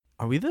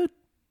Are we the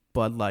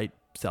Bud Light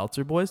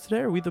Seltzer boys today,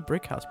 or are we the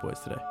Brick House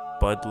boys today?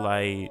 Bud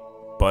Light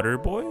Butter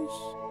Boys?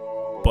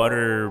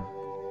 Butter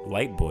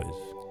Light Boys.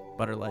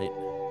 Butter Light.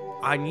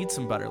 I need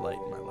some Butter Light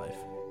in my life.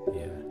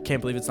 Yeah. Can't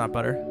believe it's not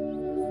butter.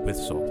 With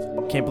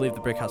salt. Can't believe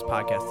the Brick House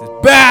podcast is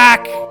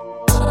back!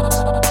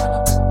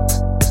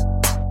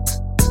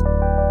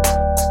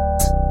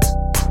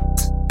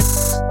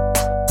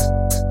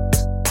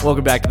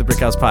 Welcome back to the Brick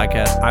House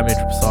podcast. I'm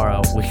Andrew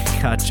Pissarro. We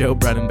got Joe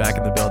Brennan back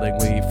in the building.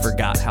 We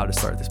forgot how to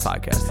start this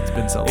podcast. It's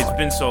been so long. It's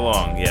been so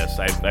long, yes.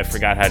 I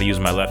forgot how to use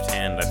my left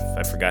hand.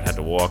 I forgot how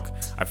to walk.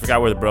 I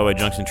forgot where the Broadway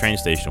Junction train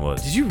station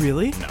was. Did you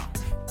really? No.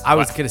 I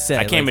was going to say.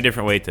 I came a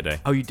different way today.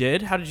 Oh, you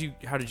did? How did you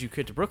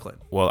get to Brooklyn?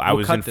 Well, I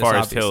was in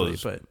Forest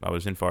Hills. But I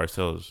was in Forest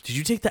Hills. did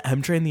you take the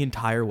M train the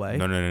entire way?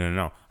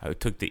 No. I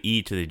took the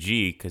E to the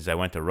G because I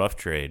went to Rough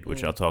Trade,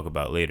 which I'll talk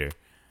about later.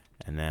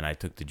 And then I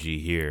took the G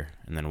here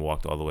and then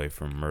walked all the way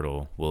from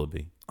Myrtle,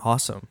 Willoughby.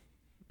 Awesome.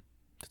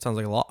 That sounds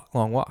like a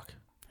long walk.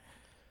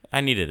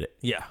 I needed it.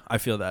 Yeah, I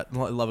feel that.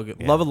 Love a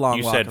Yeah. long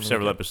You walk. said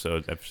several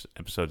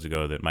episodes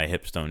ago that my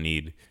hips don't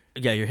need.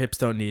 Yeah, your hips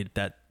don't need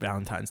that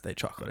Valentine's Day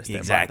chocolate. I stand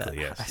Exactly,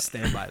 by that. yes. I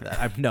stand by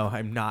that.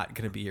 I'm not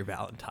going to be your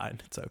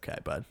Valentine. It's okay,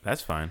 bud.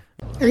 That's fine.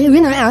 Are you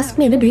going to ask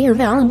me to be your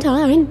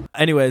Valentine?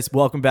 Anyways,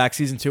 welcome back.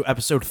 Season 2,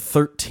 episode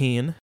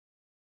 13.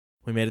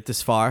 We made it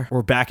this far.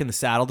 We're back in the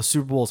saddle. The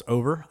Super Bowl's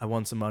over. I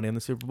won some money on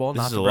the Super Bowl. This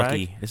not is to a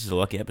brag. This is a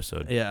lucky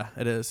episode. Yeah,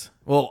 it is.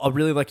 Well, a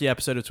really lucky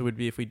episode it would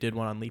be if we did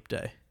one on Leap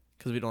Day,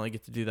 because we'd only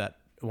get to do that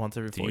once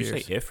every 4 years. Did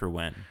you say if or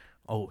when?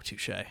 Oh,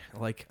 touche. I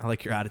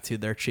like your attitude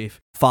there, Chief.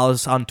 Follow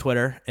us on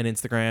Twitter and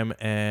Instagram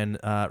and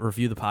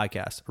review the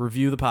podcast.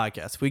 Review the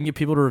podcast. If we can get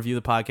people to review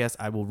the podcast,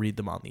 I will read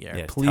them on the air.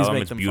 Yes, Please tell them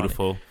make it's them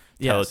beautiful. funny.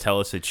 Yes. Tell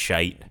us it's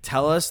shite.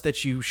 Tell us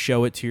that you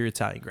show it to your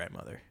Italian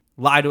grandmother.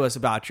 Lie to us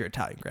about your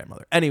Italian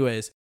grandmother.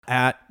 Anyways,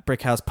 at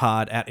Brickhouse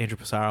Pod, at Andrew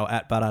Pissarro,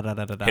 at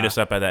ba-da-da-da-da-da. Hit us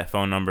up at that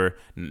phone number,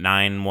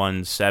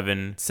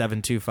 917.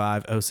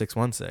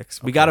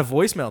 725-0616. We got a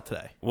voicemail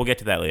today. We'll get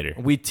to that later.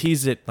 We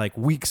teased it like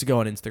weeks ago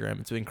on Instagram.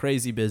 It's been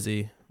crazy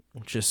busy.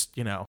 Just,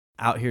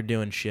 out here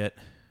doing shit.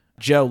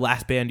 Joe,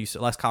 last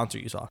concert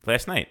you saw.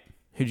 Last night,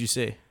 Who'd you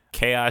see?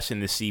 Chaos in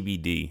the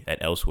CBD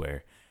at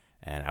Elsewhere.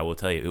 And I will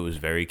tell you, it was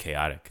very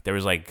chaotic. There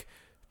was like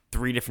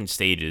 3 different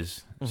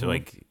stages. So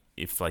like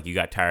if like you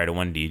got tired of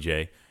one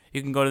DJ,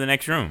 you can go to the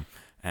next room.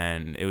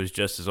 And it was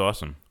just as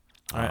awesome.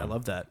 All right, I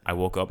love that. I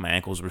woke up, my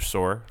ankles were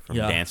sore from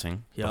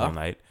dancing the whole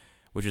night,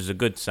 which is a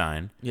good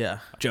sign. Yeah.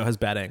 Joe has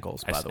bad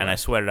ankles, by the way. And I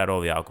sweated out all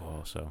the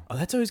alcohol, so. Oh,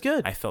 that's always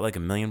good. I felt like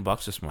 $1 million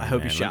this morning. I hope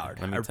man. you showered.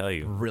 Let me tell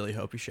you. I really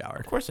hope you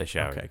showered. Of course I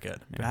showered. Okay, good.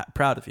 Yeah.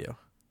 Proud of you.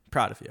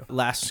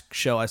 Last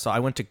show I saw, I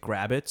went to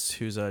Grabbitz,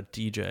 who's a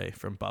DJ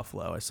from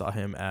Buffalo. I saw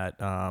him at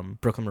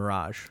Brooklyn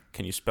Mirage.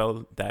 Can you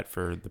spell that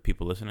for the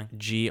people listening?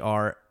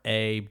 Grabbitz.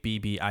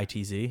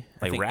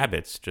 Like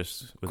rabbits,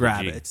 just with a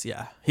G. Grabbitz,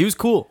 yeah. He was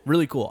cool.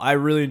 Really cool. I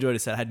really enjoyed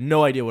his set. I had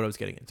no idea what I was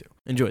getting into.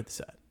 Enjoyed the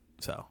set.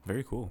 So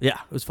Very cool. yeah,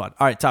 it was fun.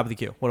 All right, top of the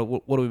queue. What have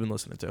we been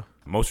listening to?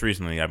 Most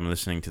recently, I've been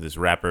listening to this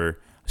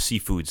rapper,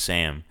 Seafood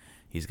Sam.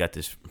 He's got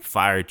this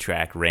fire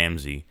track,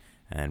 Ramsey,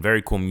 and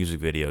very cool music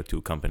video to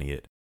accompany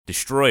it.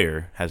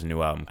 Destroyer has a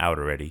new album out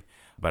already,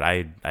 but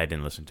I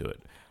didn't listen to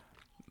it.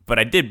 But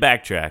I did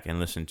backtrack and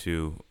listen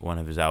to one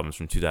of his albums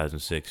from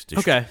 2006,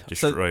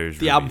 Destroyer's so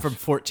the album Rubies. from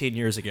 14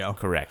 years ago.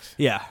 Correct.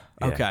 Yeah.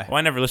 Yeah. Okay. Well,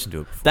 I never listened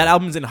to it before. That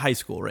album's in high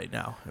school right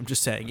now. I'm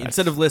just saying.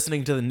 Instead of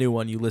listening to the new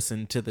one, you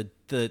listen to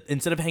the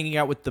instead of hanging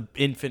out with the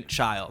infant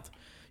child,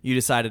 you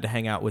decided to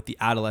hang out with the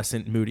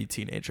adolescent, moody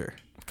teenager.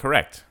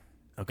 Correct.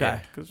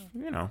 Okay. Because,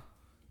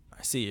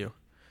 I see you.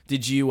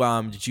 Did you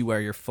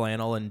wear your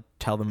flannel and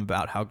tell them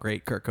about how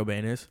great Kurt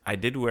Cobain is? I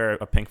did wear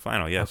a pink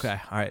flannel, yes. Okay.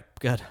 All right.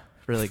 Good.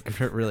 Really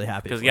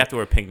happy. Because for you have to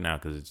wear pink now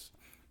because it's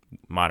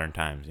modern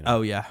times,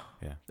 Oh, yeah.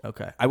 Yeah.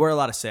 Okay. I wear a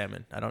lot of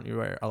salmon. I don't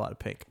wear a lot of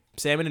pink.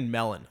 Salmon and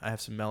melon. I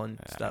have some melon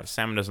stuff.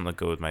 Salmon doesn't look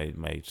good with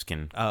my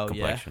skin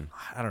complexion.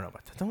 Yeah. I don't know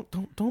about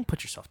that. Don't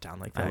put yourself down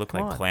like that. I look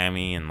Come like on.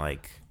 clammy and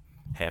like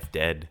half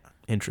dead.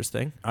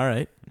 Interesting. All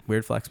right.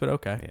 Weird flex, but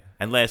okay. Yeah.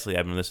 And lastly,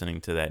 I've been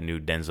listening to that new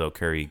Denzel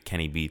Curry,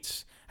 Kenny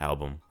Beats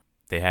album.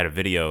 They had a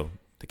video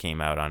that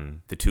came out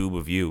on the Tube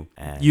of You.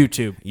 And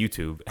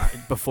YouTube.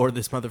 Before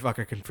this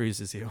motherfucker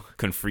confuses you.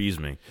 Confreeze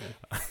me.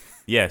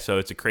 Yeah, so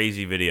it's a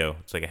crazy video.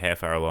 It's like a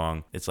half hour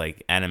long. It's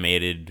like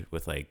animated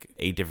with like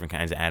 8 different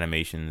kinds of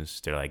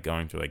animations. They're like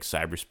going through like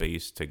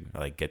cyberspace to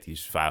like get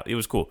these files. It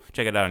was cool.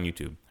 Check it out on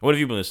YouTube. What have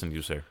you been listening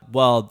to, sir?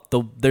 Well,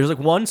 there's like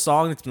one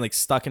song that's been like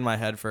stuck in my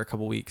head for a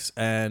couple weeks,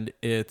 and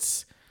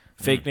it's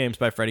Fake Names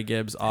by Freddie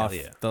Gibbs off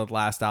the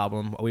last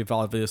album. We've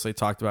obviously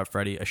talked about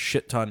Freddie a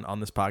shit ton on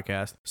this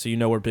podcast, so you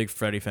know we're big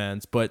Freddie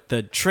fans. But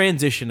the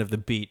transition of the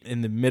beat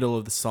in the middle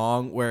of the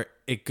song where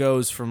it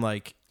goes from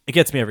like, it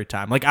gets me every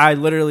time. Like I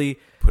literally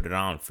put it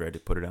on, Freddie.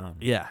 Put it on.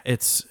 Yeah,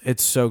 it's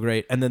so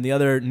great. And then the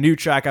other new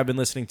track I've been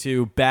listening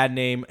to, Bad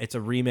Name. It's a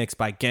remix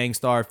by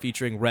Gangstar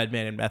featuring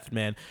Redman and Method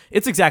Man.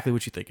 It's exactly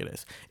what you think it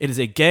is. It is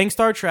a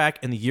Gangstar track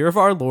in the year of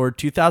our Lord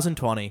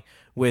 2020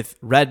 with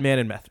Redman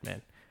and Method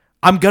Man.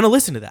 I'm going to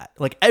listen to that.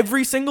 Like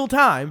every single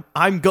time,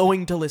 I'm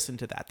going to listen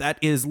to that. That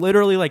is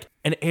literally like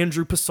an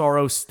Andrew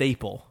Pissarro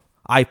staple.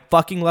 I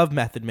fucking love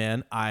Method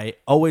Man. I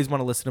always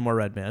want to listen to more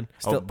Redman.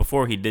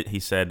 Before he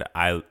said,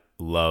 I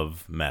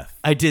love meth.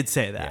 I did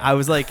say that. Yeah. I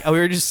was like, we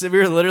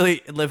were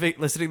literally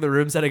listening to the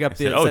room setting up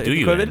the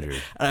equipment.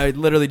 And I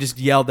literally just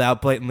yelled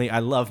out blatantly, I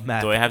love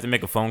meth. Do I have to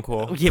make a phone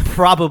call? Yeah,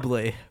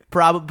 probably.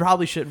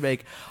 Probably shouldn't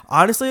make.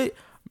 Honestly,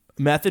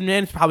 Method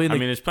Man is probably.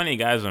 There's plenty of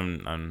guys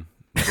on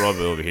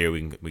Broadway over here.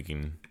 We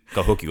can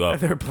go hook you up.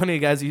 There are plenty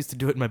of guys who used to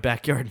do it in my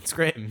backyard in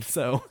Scranton.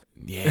 So.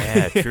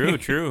 Yeah,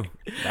 true.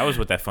 That was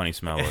what that funny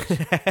smell was.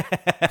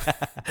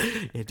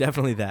 Yeah,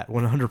 definitely that.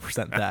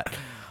 100% that.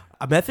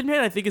 Method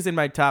Man, I think, is in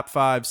my top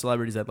 5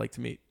 celebrities I'd like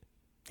to meet.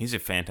 He's a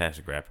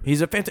fantastic rapper.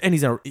 And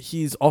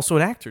he's also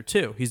an actor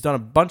too. He's done a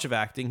bunch of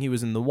acting. He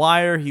was in The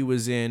Wire. He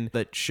was in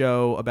that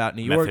show about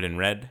New York. Method and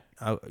Red.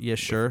 Oh yeah,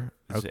 sure.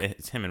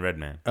 It's him and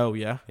Redman. Oh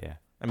yeah. Yeah.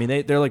 I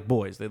mean, they're like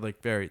boys. They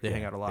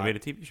hang out a lot. They made a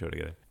TV show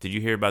together. Did you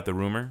hear about the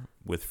rumor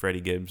with Freddie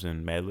Gibbs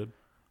and Madlib?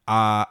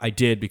 I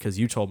did because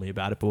you told me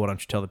about it, but why don't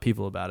you tell the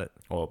people about it?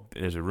 Well,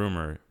 there's a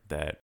rumor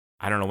that,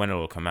 I don't know when it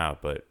will come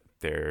out, but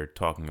they're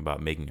talking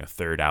about making a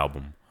 3rd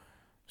album.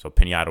 So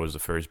Pinata was the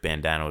first,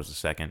 Bandana was the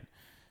second,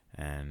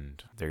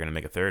 and they're going to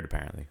make a 3rd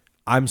apparently.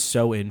 I'm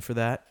so in for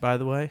that, by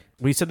the way.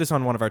 We said this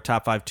on one of our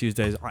top 5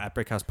 Tuesdays at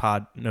Brickhouse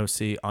Pod, No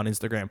C on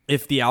Instagram.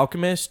 If The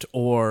Alchemist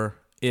or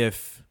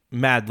if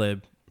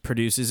Madlib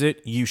produces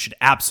it, you should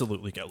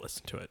absolutely go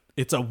listen to it.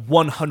 It's a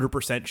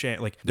 100% chance.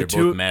 Like they're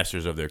both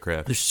masters of their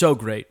craft. They're so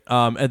great.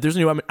 And there's a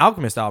new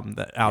Alchemist album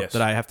that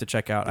I have to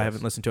check out. Yes. I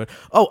haven't listened to it.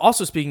 Oh,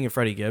 also speaking of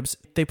Freddie Gibbs,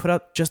 they put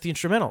out just the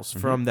instrumentals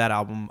from that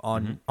album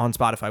on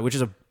Spotify, which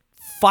is a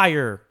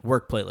fire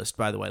work playlist,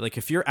 by the way. Like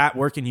if you're at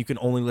work and you can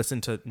only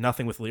listen to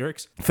nothing with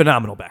lyrics,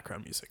 phenomenal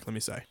background music, let me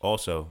say.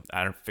 Also,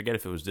 I don't forget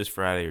if it was this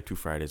Friday or 2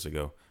 Fridays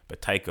ago,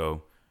 but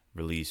Tycho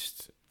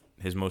released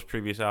his most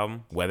previous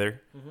album,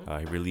 Weather.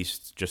 He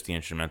released just the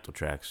instrumental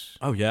tracks.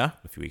 Oh yeah,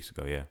 a few weeks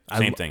ago. Yeah,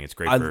 same thing. It's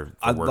great for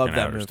working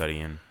out or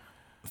studying.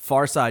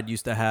 Farside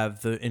used to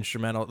have the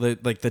instrumental,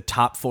 the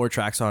top 4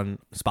 tracks on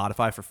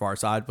Spotify for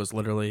Farside was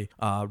literally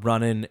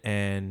 "Running"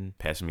 and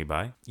 "Passing Me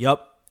By."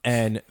 Yep.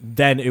 And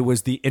then it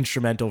was the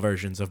instrumental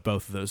versions of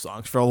both of those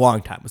songs for a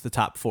long time. It was the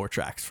top 4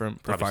 tracks from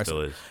Probably still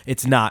is.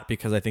 It's not,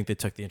 because I think they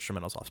took the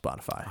instrumentals off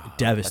Spotify.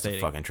 Devastating.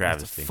 That's a fucking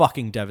travesty. It's a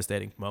fucking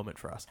devastating moment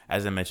for us.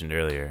 As I mentioned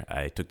earlier,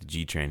 I took the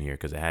G train here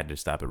because I had to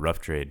stop at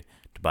Rough Trade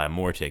to buy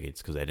more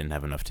tickets because I didn't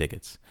have enough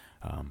tickets.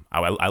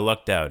 I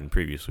lucked out in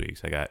previous weeks.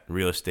 I got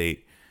Real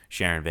Estate,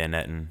 Sharon Van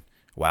Etten,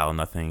 Wild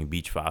Nothing,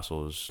 Beach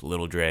Fossils,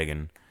 Little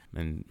Dragon,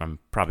 and I'm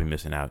probably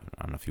missing out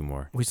on a few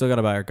more. We still got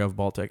to buy our Gov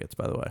Ball tickets,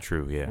 by the way.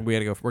 True, yeah. We got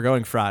to go. We're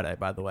going Friday,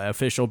 by the way.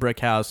 Official Brick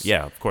House.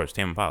 Yeah, of course.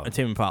 Tame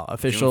Impala.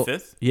 Official. June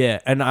 5th? Yeah,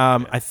 and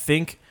I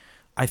think.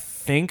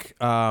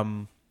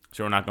 So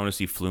we're not going to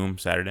see Flume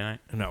Saturday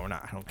night? No, we're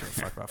not. I don't give a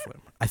fuck about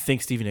Flume. I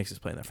think Stevie Nicks is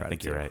playing that Friday. I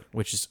think you're right.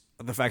 Which is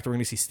the fact that we're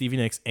going to see Stevie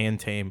Nicks and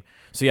Tame.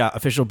 So yeah,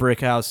 official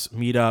Brick House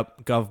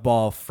meetup Gov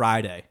Ball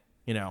Friday.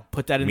 You know,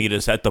 put that in. Meet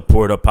us at the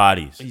Porta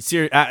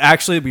Potties.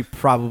 Actually, we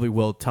probably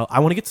will tell. I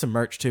want to get some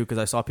merch too because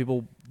I saw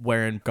people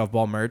wearing Gov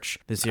Ball merch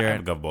this year. I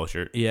have a Gov Ball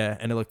shirt. Yeah,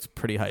 and it looked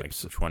pretty hype. Like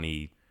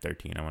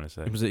 2013, I want to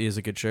say. Is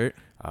a good shirt?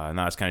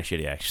 No, it's kind of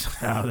shitty actually.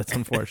 Oh, that's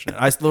unfortunate.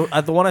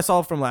 The one I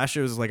saw from last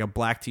year was like a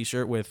black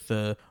T-shirt with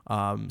the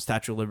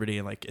Statue of Liberty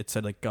and like it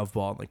said like Gov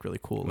Ball and like really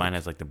cool. Mine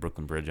has like the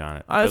Brooklyn Bridge on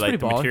it. That's like pretty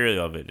the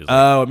material of it is.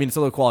 I mean it's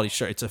a low quality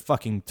shirt. It's a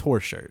fucking tour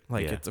shirt.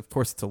 Like of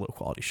course it's a low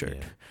quality shirt.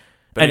 Yeah.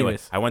 But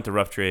anyways, I went to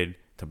Rough Trade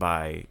to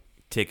buy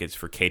tickets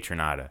for Kate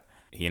Trinata.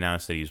 He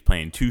announced that he was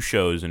playing 2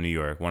 shows in New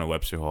York, one at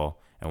Webster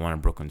Hall and one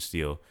at Brooklyn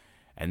Steel.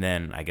 And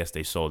then I guess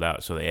they sold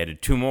out, so they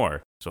added 2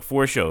 more. So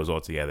 4 shows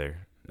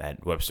altogether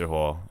at Webster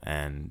Hall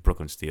and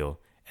Brooklyn Steel,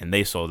 and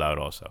they sold out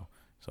also.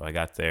 So I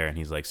got there, and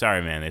he's like,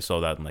 sorry, man, they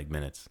sold out in like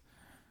minutes.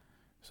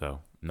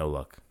 So no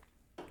luck.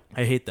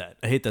 I hate that.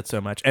 I hate that so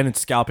much. And it's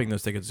scalping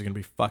those tickets is going to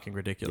be fucking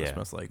ridiculous,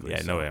 most likely.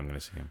 Yeah, no way I'm going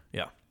to see him.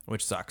 Yeah,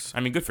 which sucks. I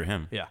mean, good for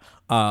him. Yeah.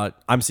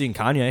 I'm seeing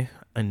Kanye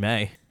in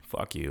May.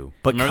 Fuck you.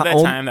 But remember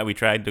that time that we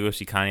tried to go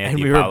see Kanye at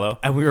the Apollo?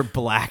 And we were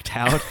blacked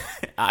out.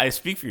 I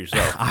speak for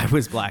yourself. I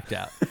was blacked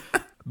out.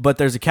 But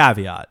there's a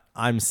caveat.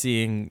 I'm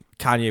seeing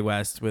Kanye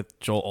West with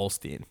Joel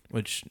Osteen,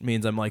 which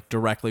means I'm like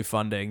directly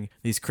funding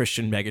these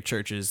Christian mega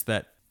churches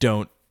that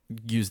don't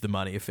use the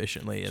money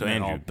efficiently, and so they're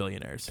Andrew, all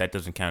billionaires. That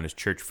doesn't count as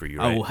church for you,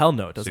 right? Oh, well, hell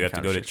no, it doesn't. So you have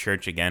count to go to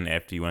church again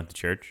after you went to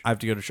church? I have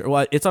to go to church.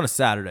 Well, it's on a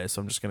Saturday,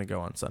 so I'm just going to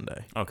go on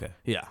Sunday. Okay.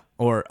 Yeah.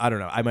 Or, I don't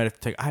know. I might have to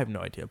take... I have no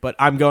idea. But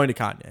I'm going to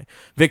Kanye.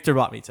 Victor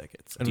bought me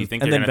tickets. Do you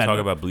think they're going to talk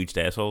about bleached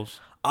assholes?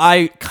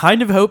 I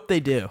kind of hope they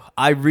do.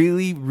 I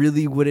really,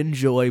 really would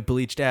enjoy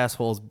bleached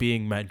assholes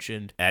being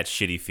mentioned. At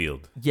Shitty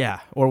Field.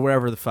 Yeah, or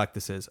wherever the fuck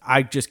this is.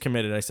 I just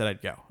committed. I said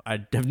I'd go.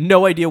 I have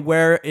no idea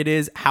where it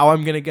is, how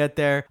I'm going to get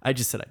there. I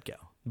just said I'd go.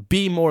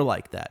 Be more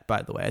like that,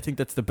 by the way. I think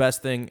that's the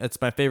best thing.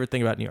 That's my favorite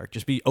thing about New York.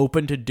 Just be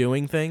open to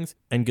doing things,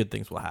 and good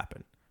things will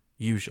happen.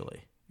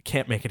 Usually.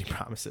 Can't make any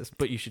promises,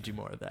 but you should do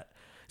more of that.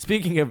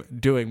 Speaking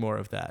of doing more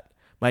of that,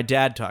 my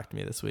dad talked to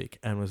me this week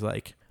and was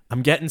like,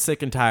 I'm getting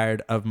sick and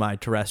tired of my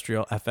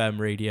terrestrial FM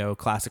radio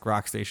classic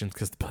rock stations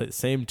because they play the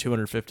same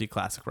 250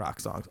 classic rock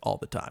songs all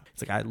the time.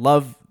 It's like, I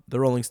love the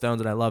Rolling Stones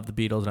and I love the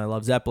Beatles and I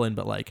love Zeppelin,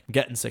 but like, I'm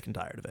getting sick and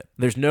tired of it.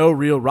 There's no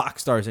real rock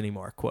stars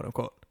anymore, quote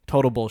unquote.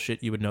 Total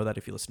bullshit. You would know that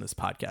if you listen to this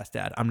podcast,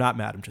 Dad. I'm not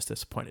mad. I'm just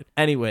disappointed.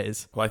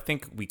 Anyways. Well, I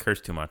think we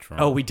curse too much.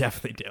 Oh, we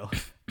definitely do.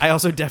 I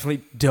also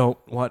definitely don't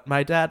want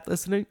my dad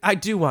listening. I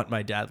do want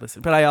my dad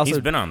listening, but I also...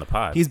 He's been on the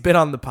pod. He's been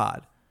on the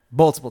pod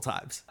multiple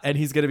times, and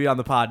he's going to be on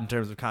the pod in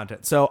terms of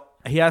content. So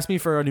he asked me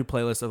for a new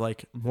playlist of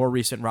like more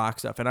recent rock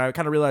stuff, and I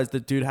kind of realized the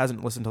dude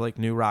hasn't listened to like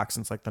new rock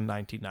since like the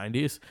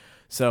 1990s.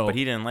 So, but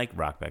he didn't like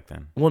rock back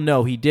then. Well,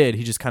 no, he did.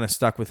 He just kind of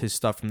stuck with his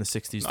stuff from the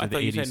 60s to the 80s. I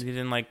thought you said he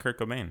didn't like Kurt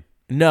Cobain.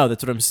 No,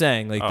 that's what I'm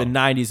saying. Like the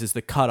 90s is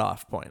the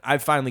cutoff point.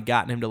 I've finally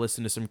gotten him to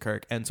listen to some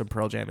Kirk and some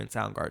Pearl Jam and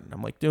Soundgarden.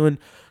 I'm like doing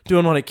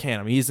what I can.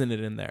 I'm easing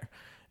it in there.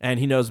 And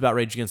he knows about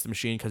Rage Against the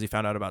Machine because he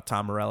found out about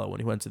Tom Morello when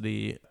he went to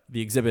the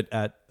exhibit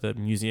at the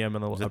museum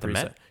in the Upper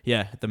East Side.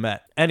 Yeah, at the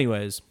Met.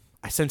 Anyways,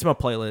 I sent him a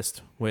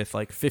playlist with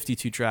like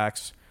 52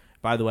 tracks.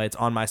 By the way, it's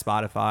on my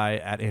Spotify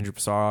at Andrew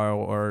Pissarro,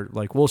 or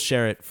like we'll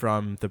share it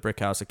from the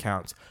Brickhouse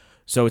accounts.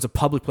 So it's a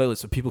public playlist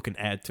so people can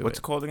add to it. What's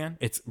it called again?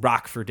 It's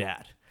Rock for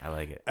Dad. I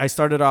like it. I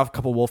started off a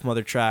couple Wolf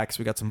Mother tracks.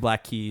 We got some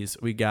Black Keys.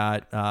 We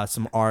got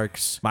some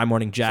Arcs. My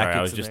Morning Jacket. Sorry,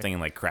 I was just thinking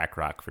like crack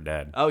rock for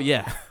Dad. Oh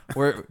yeah,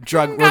 we're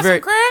very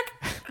crack.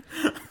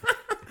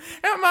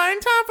 Am I in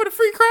time for the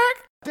free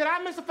crack? Did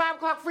I miss a 5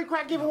 o'clock free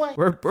crack giveaway?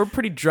 We're a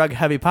pretty drug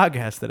heavy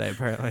podcast today.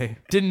 Apparently,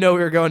 didn't know we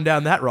were going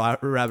down that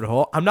rabbit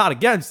hole. I'm not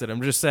against it.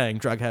 I'm just saying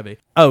drug heavy.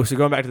 Oh, so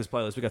going back to this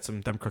playlist, we got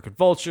some Them Crooked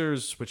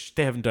Vultures, which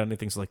they haven't done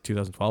anything since like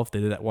 2012.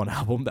 They did that one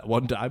album that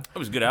one time. It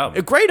was a good album.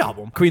 A great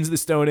album. Queens of the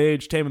Stone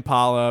Age, Tame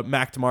Impala,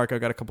 Mac DeMarco.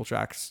 Got a couple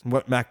tracks.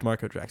 What Mac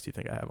DeMarco tracks do you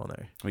think I have on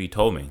there? Well, you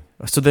told me.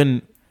 So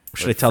then,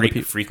 should I tell the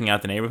people? Freaking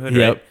Out the Neighborhood,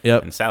 yep, right?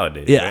 Yep. And Salad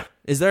Days, yeah. right?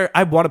 Is there?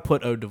 I want to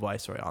put Ode to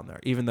Viceroy on there,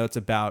 even though it's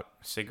about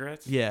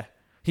cigarettes. Yeah,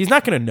 he's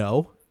not gonna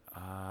know.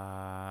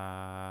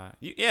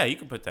 Yeah, you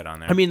can put that on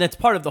there. I mean, that's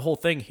part of the whole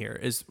thing here.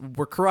 Is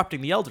we're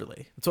corrupting the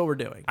elderly. That's what we're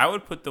doing. I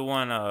would put the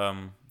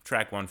one,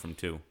 track 1 from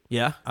 2.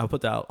 Yeah, I'll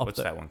put that.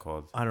 What's that one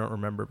called? I don't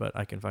remember, but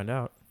I can find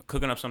out.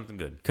 Cooking Up Something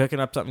Good. Cooking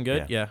Up Something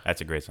Good? Yeah. That's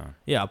a great song.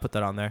 Yeah, I'll put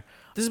that on there.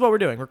 This is what we're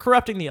doing. We're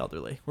corrupting the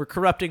elderly. We're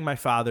corrupting my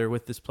father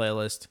with this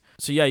playlist.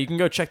 So yeah, you can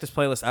go check this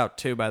playlist out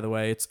too, by the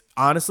way. It's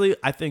honestly,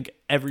 I think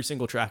every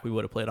single track we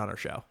would have played on our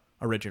show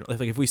originally.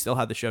 Like if we still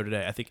had the show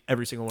today, I think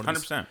every single one of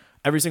 100%.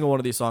 Every single one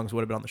of these songs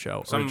would have been on the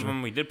show. Some of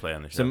them we did play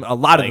on the show. A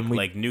lot of them.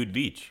 Like Nude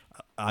Beach.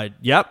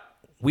 Yep.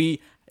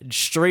 We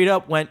straight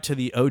up went to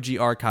the OG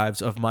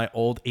archives of my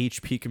old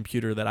HP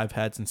computer that I've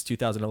had since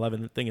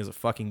 2011. The thing is a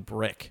fucking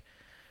brick.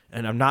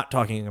 And I'm not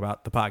talking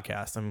about the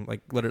podcast. I'm like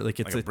literally like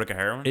it's like a brick of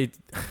heroin?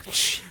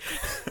 It's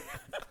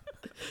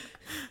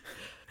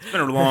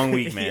been a long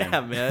week, man. Yeah,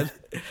 man.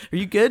 Are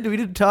you good? We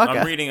didn't talk.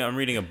 I'm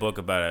reading a book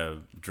about a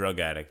drug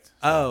addict. So.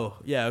 Oh,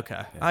 yeah,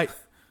 okay. Yeah.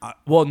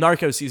 Well,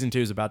 Narcos season 2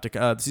 is about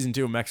to season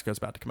 2 in Mexico is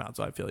about to come out,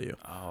 so I feel you.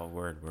 Oh,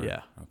 word.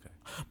 Yeah. Okay.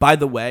 By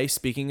the way,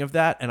 speaking of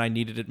that, and I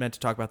meant to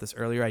talk about this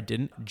earlier, I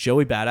didn't.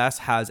 Joey Badass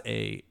has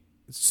a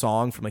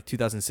song from like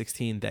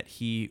 2016 that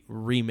he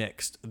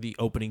remixed the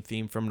opening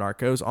theme from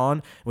Narcos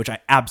on, which I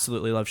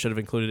absolutely love. Should have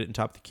included it in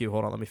top of the queue.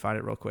 Hold on, let me find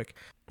it real quick.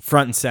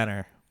 Front and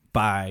Center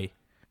by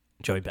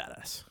Joey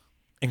Badass.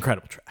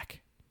 Incredible track.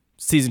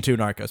 Season 2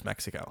 Narcos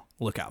Mexico.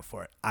 Look out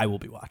for it. I will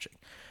be watching.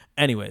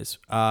 Anyways,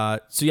 so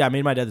yeah, I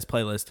made my dad this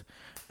playlist.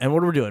 And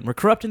what are we doing? We're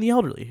corrupting the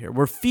elderly here.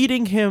 We're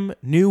feeding him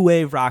new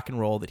wave rock and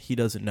roll that he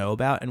doesn't know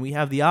about. And we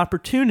have the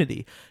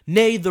opportunity,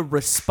 nay, the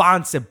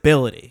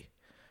responsibility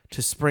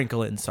to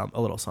sprinkle in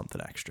a little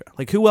something extra.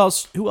 Like who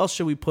else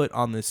should we put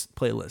on this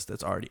playlist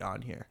that's already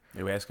on here? Are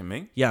you asking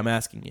me? Yeah, I'm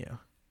asking you.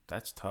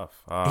 That's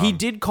tough. He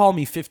did call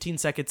me 15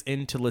 seconds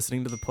into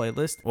listening to the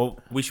playlist. Well,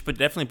 we should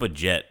definitely put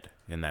Jet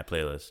in that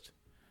playlist.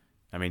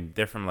 I mean,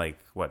 they're from like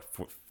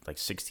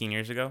 16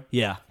 years ago?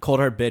 Yeah. Cold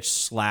Hard Bitch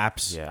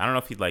slaps. Yeah, I don't know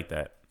if he'd like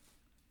that.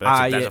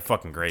 But that's a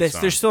fucking great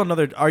song. There's still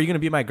another, Are You Gonna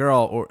Be My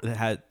Girl? Or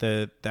that's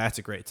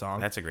a great song.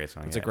 That's a great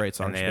song. It's a great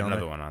song. And they have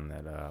another one on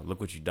that. Look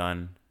What You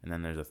Done. And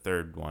then there's a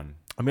third one.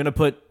 I'm gonna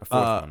put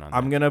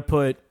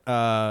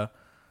one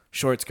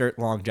Short Skirt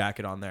Long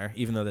Jacket on there,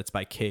 even though that's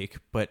by Cake,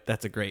 but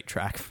that's a great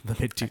track from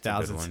the mid 2000s.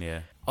 That's a good one,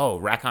 yeah. Oh,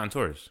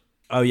 Raconteurs.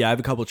 Oh yeah, I have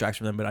a couple of tracks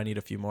from them, but I need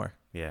a few more.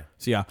 Yeah.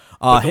 So yeah,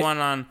 put the one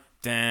on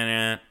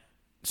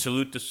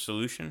Salute Your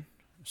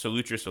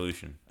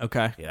Solution.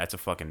 Okay. Yeah, that's a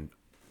fucking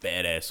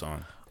badass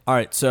song. All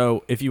right,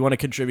 so if you want to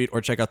contribute or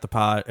check out the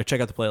pod, or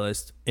check out the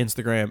playlist,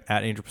 Instagram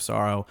at Andrew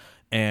Pissarro,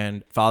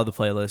 and follow the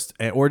playlist,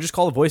 or just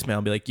call the voicemail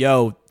and be like,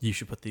 yo, you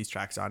should put these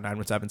tracks on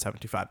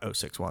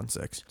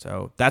 917-725-0616.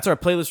 So that's our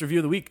playlist review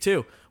of the week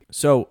too.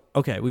 So,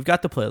 okay, we've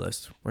got the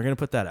playlist. We're going to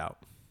put that out.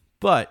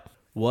 But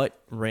what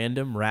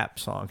random rap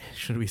song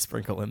should we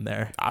sprinkle in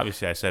there?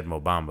 Obviously, I said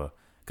Mo Bamba.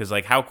 Because,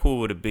 like, how cool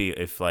would it be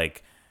if,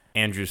 like,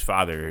 Andrew's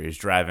father is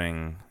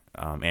driving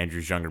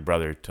Andrew's younger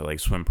brother to, like,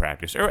 swim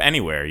practice or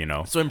anywhere, you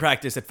know? Swim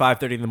practice at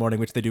 5:30 in the morning,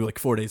 which they do, like,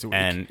 4 days a week.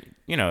 And,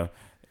 you know,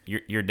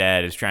 your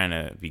dad is trying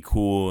to be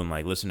cool and,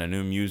 like, listen to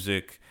new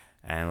music.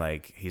 and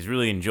like he's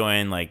really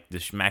enjoying like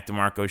this Mac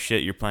DeMarco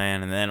shit you're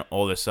playing, and then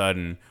all of a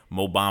sudden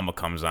Mo Bamba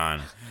comes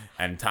on,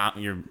 and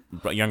your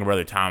younger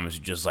brother Tom is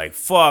just like,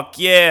 "Fuck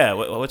yeah!"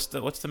 What's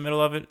the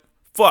middle of it?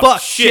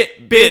 Fuck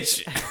shit,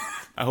 bitch.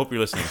 I hope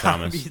you're listening,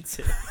 Thomas. Me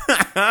too.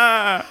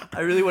 I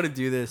really want to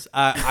do this.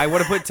 I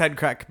want to put 10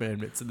 Crack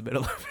Commandments in the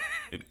middle of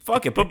it.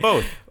 Fuck it, put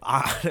both.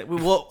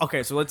 Well,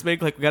 okay, so let's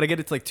make we got to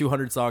get it to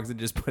 200 songs and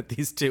just put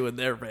these two in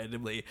there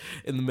randomly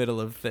in the middle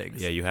of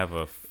things. Yeah, you have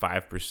a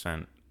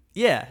 5%.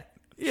 Yeah.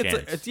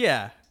 Chance. It's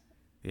yeah.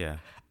 Yeah.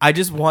 I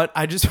just want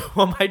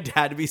my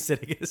dad to be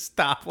sitting at a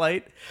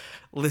stoplight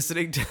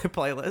listening to the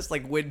playlist,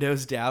 like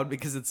windows down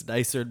because it's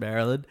nicer in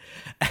Maryland.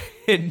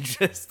 And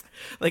just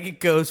like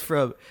it goes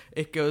from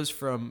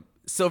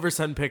Silver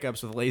Sun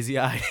Pickups with Lazy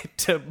Eye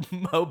to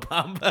Mo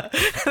Bamba.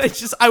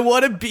 And I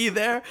want to be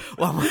there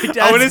while my dad.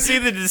 I want to see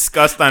the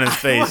disgust on his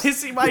face. I want to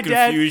see my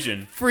dad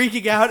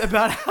freaking out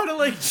about how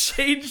to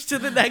change to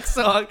the next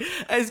song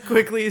as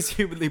quickly as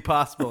humanly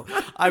possible.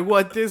 I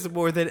want this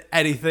more than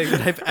anything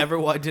that I've ever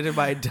wanted in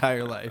my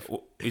entire life.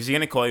 Is he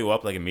gonna call you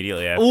up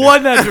immediately after?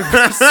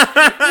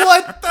 100%.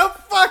 What the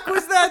fuck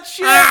was that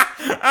shit?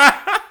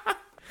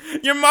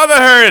 Your mother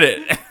heard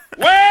it.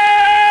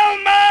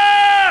 Well,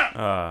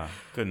 ma.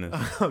 Goodness.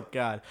 Oh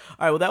God!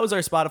 All right. Well, that was our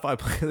Spotify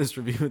playlist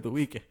review of the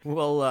week.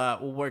 We'll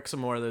work some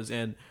more of those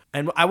in,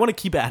 and I want to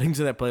keep adding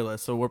to that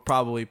playlist. So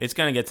it's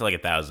gonna get to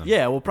 1,000.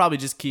 Yeah, we'll probably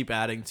just keep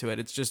adding to it.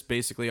 It's just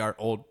basically our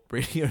old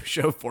radio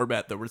show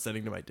format that we're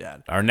sending to my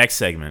dad. Our next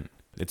segment.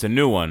 It's a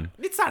new one.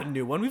 It's not a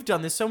new one. We've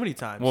done this so many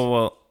times.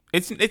 Well,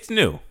 it's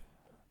new.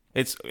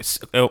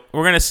 We're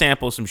gonna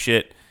sample some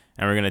shit,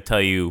 and we're gonna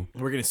tell you.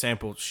 We're gonna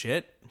sample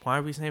shit. Why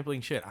are we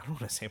sampling shit? I don't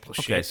want to sample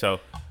shit. Okay, so.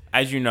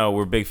 As you know,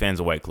 we're big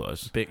fans of White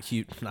Claws.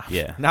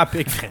 Not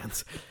big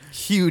fans.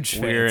 Huge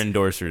fans. We're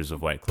endorsers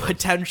of White Claws.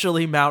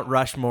 Potentially Mount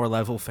Rushmore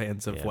level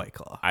fans of White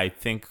Claw. I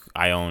think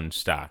I own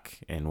stock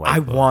in White Claw. I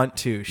want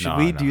to. Should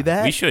we do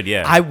that? We should,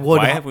 yeah. I would.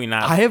 Why have we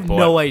not? I have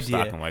no idea.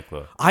 Stock in White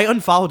Claw? I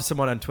unfollowed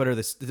someone on Twitter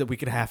this a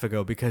week and a half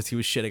ago because he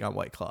was shitting on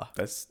White Claw.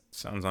 That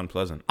sounds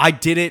unpleasant. I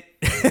did it.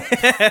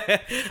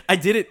 I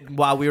did it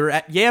while we were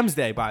at Yams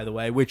Day, by the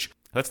way, which...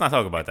 Let's not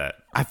talk about that.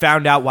 I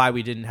found out why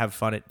we didn't have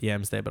fun at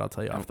Yams Day, but I'll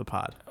tell you off the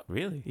pod.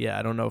 Really? Yeah,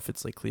 I don't know if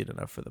it's clean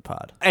enough for the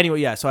pod. Anyway,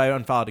 yeah, so I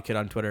unfollowed a kid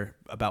on Twitter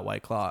about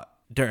White Claw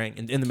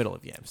in the middle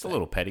of Yams Day. It's a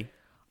little petty.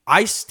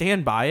 I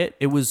stand by it.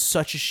 It was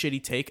such a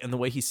shitty take, and the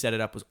way he set it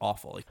up was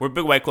awful. We're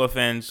big White Claw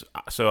fans,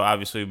 so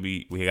obviously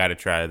we got to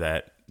try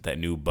that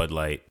new Bud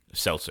Light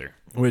seltzer.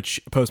 Which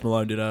Post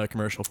Malone did a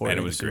commercial for. And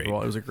it was great. It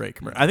was a great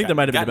commercial. I think that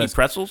might have been the best.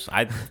 Pretzels?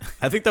 I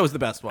think that was the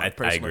best one,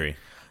 I agree.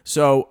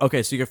 So,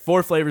 okay, so you get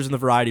 4 flavors in the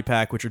variety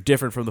pack, which are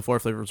different from the 4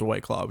 flavors of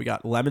White Claw. We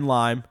got lemon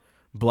lime,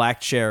 black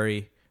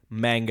cherry,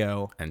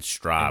 mango, and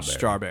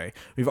strawberry.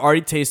 We've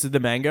already tasted the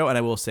mango, and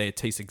I will say it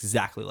tastes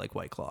exactly like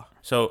White Claw.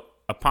 So,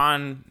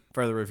 upon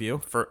further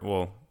review,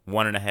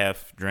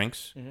 1.5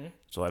 drinks. Mm-hmm.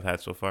 That's all I've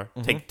had so far.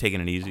 Mm-hmm.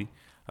 Taking it easy.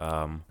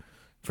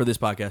 For this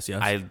podcast,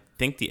 yes. I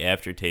think the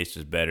aftertaste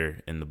is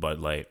better in the Bud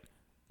Light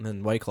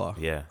than White Claw.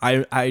 Yeah.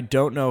 I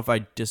don't know if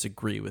I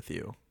disagree with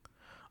you.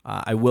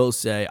 I will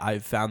say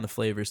I've found the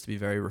flavors to be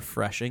very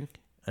refreshing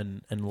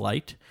and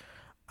light.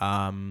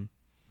 The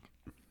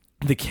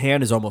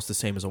can is almost the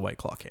same as a White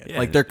Claw can.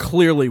 Yeah, they're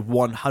clearly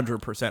 100%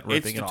 ripping it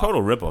off. It's a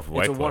total ripoff of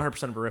White Claw.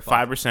 It's a 100% of a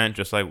ripoff. 5%,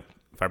 just like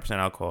 5%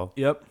 alcohol.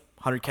 Yep.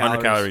 100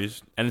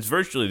 calories. And it's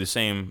virtually the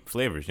same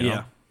flavors, you know?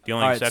 Yeah. The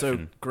only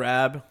exception. So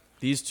grab,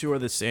 these two are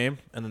the same,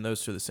 and then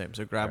those two are the same.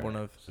 So grab one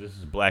of... So this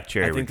is black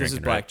cherry. I think this is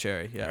black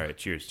cherry, yeah. All right,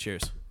 cheers.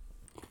 Cheers.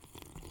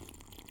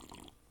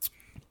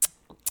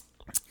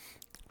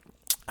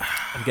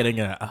 I'm getting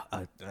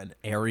an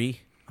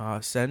airy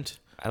scent.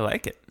 I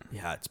like it.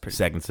 Yeah, it's pretty.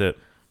 Second sip.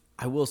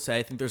 I will say,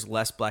 I think there's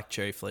less black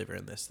cherry flavor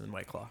in this than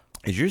White Claw.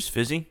 Is yours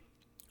fizzy?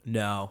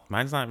 No.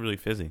 Mine's not really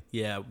fizzy.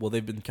 Yeah, well,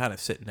 they've been kind of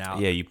sitting out.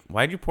 Yeah,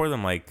 why'd you pour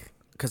them a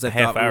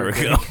half hour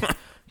ago?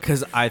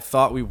 Because I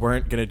thought we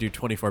weren't going to do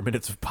 24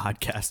 minutes of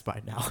podcast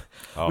by now.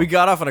 Oh. We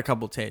got off on a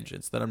couple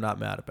tangents that I'm not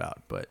mad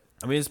about, but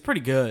I mean, it's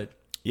pretty good.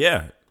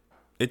 Yeah.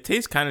 It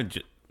tastes kind of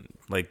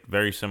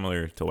very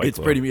similar to White Claw. It's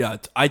pretty, yeah.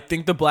 I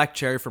think the black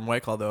cherry from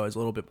White Claw, though, is a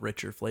little bit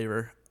richer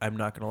flavor. I'm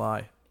not going to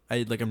lie.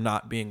 I'm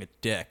not being a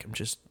dick. I'm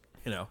just,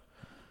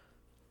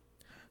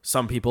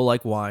 some people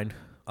like wine.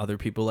 Other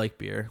people like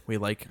beer. We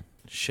like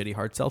shitty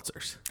hard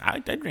seltzers. I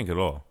drink it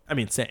all. I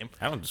mean, same.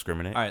 I don't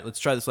discriminate. All right, let's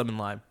try this lemon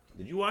lime.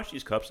 Did you wash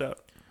these cups out?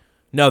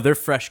 No, they're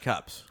fresh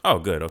cups. Oh,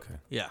 good. Okay.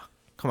 Yeah.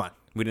 Come on.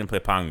 We didn't play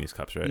pong in these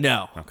cups, right?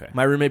 No. Okay.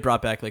 My roommate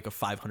brought back a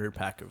 500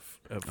 pack of...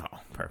 Oh,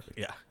 perfect.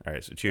 Yeah. All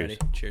right, so cheers. Ready?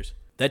 Cheers.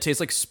 That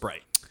tastes like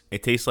Sprite.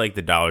 It tastes like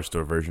the dollar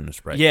store version of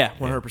Sprite. Yeah,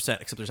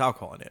 100%, except there's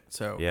alcohol in it.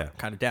 So,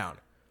 kind of down.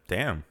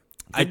 Damn.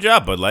 Good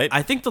job, Bud Light.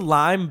 I think the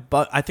lime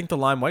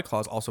White Claw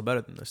is also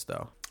better than this,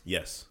 though.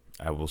 Yes,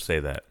 I will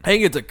say that. I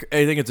think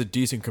it's a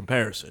decent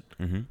comparison.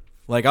 Mm-hmm.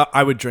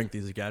 I would drink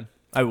these again.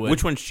 I would.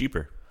 Which one's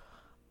cheaper?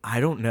 I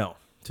don't know,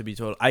 to be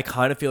told. I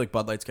kind of feel like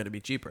Bud Light's going to be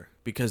cheaper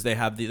because they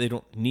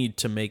don't need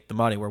to make the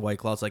money, where White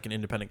Claw's like an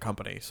independent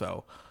company.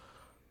 So,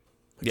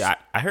 yeah,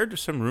 I heard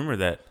some rumor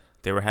that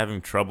they were having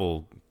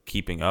trouble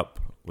keeping up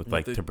with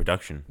like the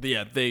production.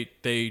 Yeah,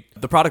 the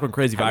product went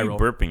crazy How are you viral.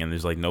 burping and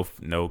there's like no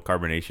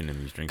carbonation in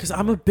these drinks? Because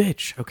I'm a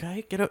bitch,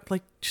 okay? Get out,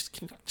 like,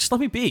 just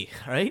let me be,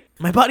 all right?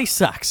 My body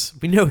sucks.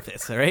 We know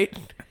this, all right?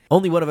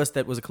 Only one of us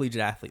that was a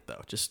collegiate athlete,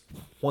 though. Just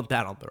want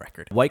that on the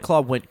record. White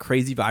Claw went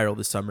crazy viral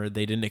this summer.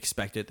 They didn't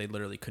expect it. They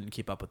literally couldn't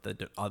keep up with the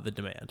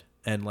demand.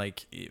 And,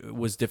 like, it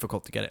was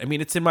difficult to get it. I mean,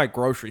 it's in my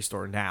grocery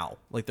store now.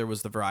 Like, there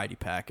was the variety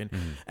pack. And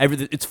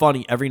it's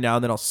funny. Every now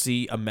and then I'll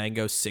see a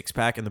mango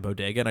 6-pack in the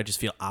bodega, and I just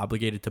feel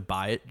obligated to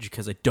buy it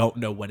because I don't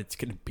know when it's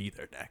going to be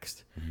there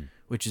next,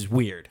 which is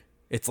weird.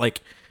 It's,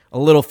 like, a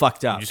little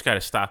fucked up. You just got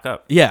to stock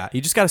up. Yeah, you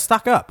just got to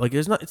stock up. Like,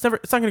 it's not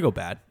going to go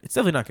bad. It's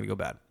definitely not going to go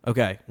bad.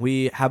 Okay,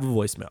 we have a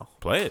voicemail.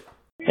 Play it.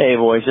 Hey,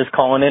 boys, just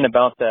calling in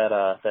about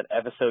that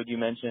episode you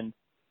mentioned.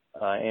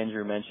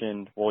 Andrew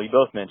mentioned, well, you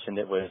both mentioned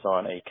it was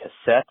on a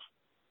cassette.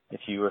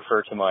 If you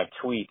refer to my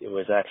tweet, it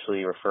was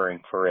actually referring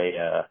for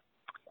a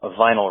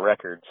vinyl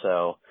record.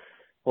 So,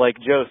 like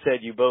Joe said,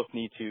 you both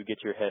need to get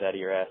your head out of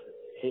your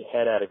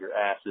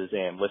asses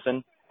and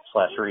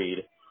listen/read.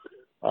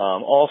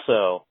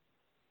 Also,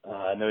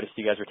 I noticed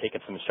you guys were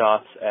taking some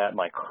shots at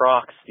my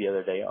Crocs the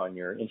other day on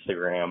your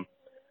Instagram.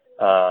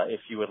 If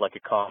you would like a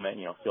comment,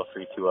 feel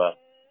free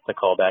to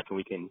call back and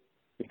we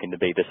can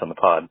debate this on the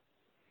pod.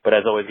 But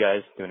as always,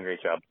 guys, doing a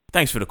great job.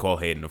 Thanks for the call,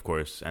 Hayden, of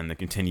course, and the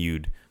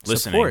continued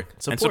listening.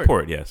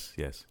 Support. Yes.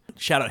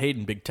 Shout out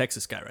Hayden, big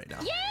Texas guy right now.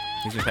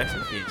 He's in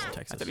Texas? He's in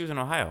Texas. I thought he was in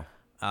Ohio.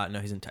 No,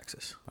 he's in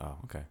Texas. Oh,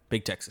 okay.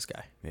 Big Texas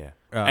guy. Yeah.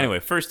 Anyway,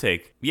 first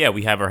take. Yeah,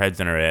 we have our heads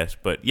in our ass,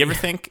 but you ever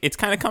think it's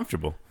kind of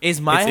comfortable? Is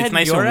my head it's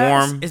nice in your and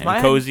warm ass?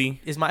 and cozy.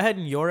 Is my head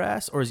in your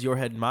ass, or is your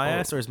head in my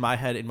ass, or is my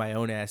head in my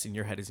own ass and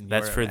your head is in your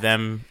ass? That's for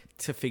them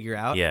to figure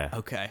out? Yeah.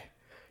 Okay.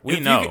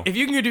 We know. If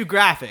you can do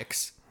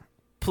graphics,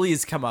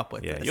 please come up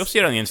with this. Yeah, you'll see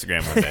it on the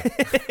Instagram one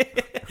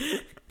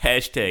day.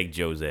 Hashtag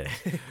Joe's ass.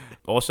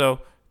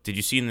 Also, did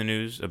you see in the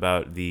news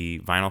about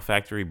the vinyl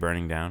factory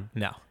burning down?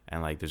 No.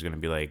 And like, there's gonna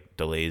be like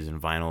delays in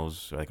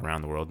vinyls like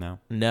around the world now.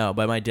 No,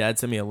 but my dad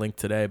sent me a link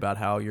today about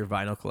how your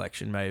vinyl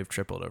collection may have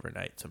tripled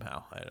overnight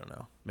somehow. I don't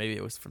know. Maybe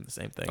it was from the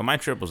same thing. Well, mine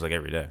triples like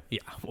every day.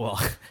 Yeah.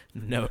 Well,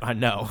 no, I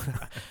know.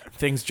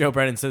 Things Joe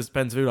Brennan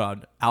spends food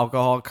on: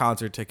 alcohol,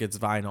 concert tickets,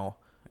 vinyl,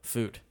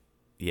 food.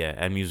 Yeah,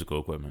 and musical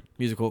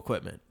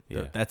equipment.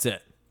 Yeah. That's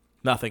it.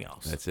 Nothing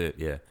else. That's it.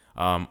 Yeah.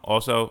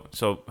 Also,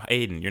 so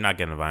Aiden, you're not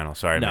getting a vinyl.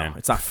 Sorry, man. No,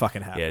 it's not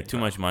fucking happening. Yeah, too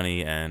much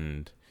money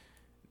and.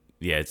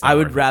 Yeah, it's. I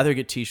would rather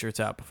get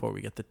T-shirts out before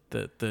we get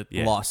the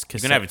lost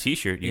cassette. You're gonna have a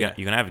T-shirt. You're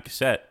gonna have a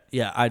cassette.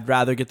 Yeah, I'd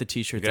rather get the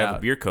T-shirts You're gonna out.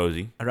 have a beer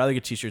cozy. I'd rather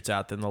get T-shirts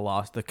out than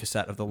the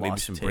cassette of the Maybe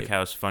lost. some tape.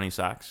 Brickhouse funny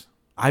socks.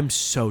 I'm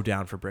so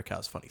down for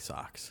Brickhouse funny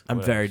socks.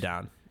 I'm very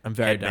down. I'm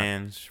very down.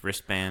 Headbands,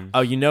 wristbands. Oh,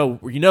 you know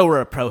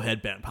we're a pro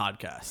headband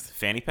podcast.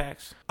 Fanny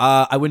packs.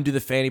 I wouldn't do the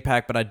fanny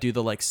pack, but I'd do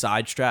the like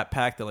side strap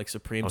pack that like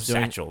Supreme's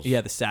doing. Satchels.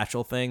 Yeah, the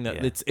satchel thing.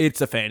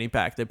 It's a fanny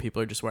pack that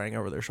people are just wearing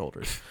over their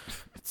shoulders.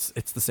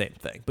 It's the same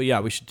thing. But yeah,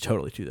 we should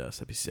totally do those.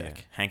 That'd be sick.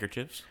 Yeah.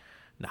 Handkerchiefs.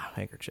 No,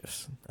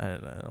 handkerchiefs. I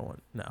don't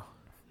want no.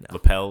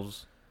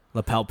 Lapels.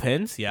 Lapel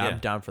pins. Yeah, I'm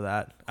down for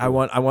that.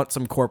 Cool. I want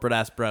some corporate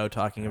ass bro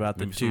talking about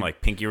maybe some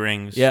like pinky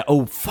rings. Yeah.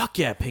 Oh fuck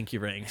yeah, pinky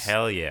rings.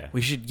 Hell yeah.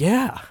 We should.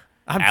 Yeah.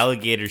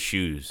 Alligator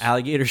shoes.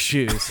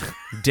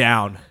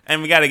 Down.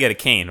 And we got to get a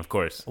cane, of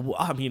course. Well,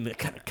 I mean,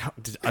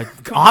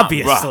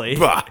 obviously.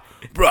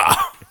 Bruh.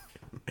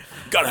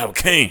 Gotta have a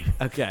cane.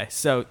 Okay,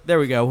 so there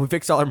we go. We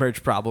fixed all our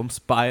merch problems.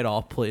 Buy it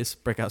all, please.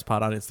 Brickhouse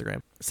Pod on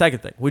Instagram.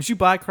 Second thing, would you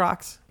buy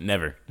Crocs?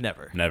 Never.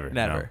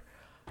 No.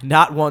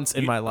 Not once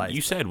in my life.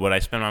 You said what I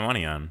spend my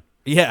money on.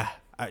 Yeah.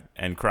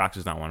 And Crocs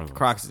is not one of them.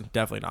 Crocs is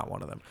definitely not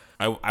one of them.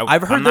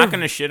 I've heard I'm not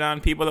going to shit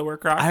on people that wear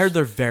Crocs. I heard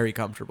they're very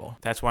comfortable.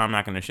 That's why I'm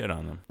not going to shit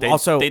on them.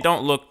 They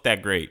don't look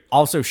that great.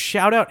 Also,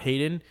 shout out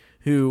Hayden,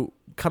 who,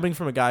 coming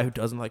from a guy who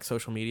doesn't like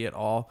social media at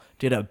all,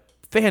 did a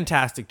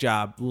fantastic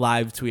job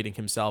live tweeting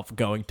himself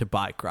going to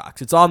buy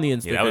Crocs. It's on the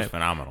Instagram. Yeah, that was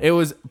phenomenal. It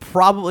was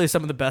probably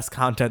some of the best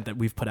content that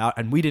we've put out,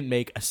 and we didn't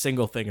make a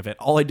single thing of it.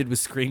 All I did was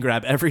screen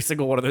grab every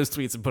single one of those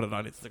tweets and put it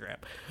on Instagram.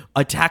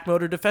 Attack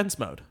mode or defense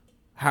mode?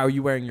 How are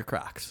you wearing your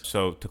Crocs?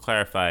 So to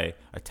clarify,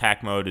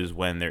 attack mode is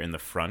when they're in the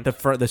front.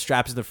 The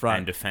straps in the front.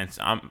 And defense.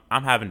 I'm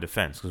having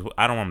defense because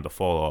I don't want them to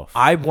fall off.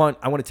 I want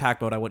attack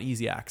mode. I want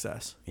easy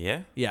access.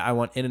 Yeah? Yeah, I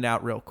want in and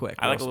out real quick.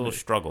 I like a little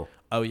struggle.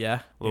 Oh,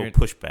 yeah? A little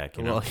pushback,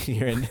 you know? Well,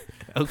 you're in.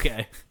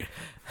 Okay.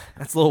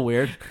 That's a little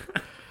weird.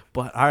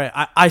 But, all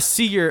right. I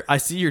see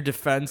your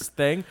defense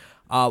thing.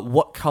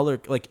 What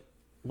color, like,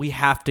 we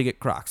have to get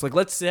Crocs. Like,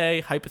 let's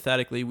say,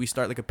 hypothetically, we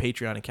start, like, a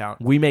Patreon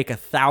account. We make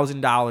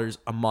 $1,000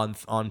 a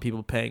month on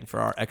people paying for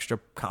our extra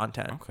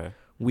content. Okay.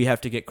 We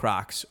have to get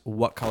Crocs.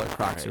 What color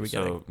Crocs are we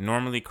getting? So,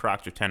 normally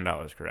Crocs are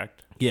 $10,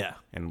 correct? Yeah.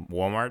 In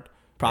Walmart?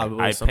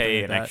 Probably. I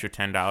pay an extra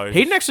 $10.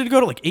 Hayden actually had to go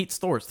to, like, 8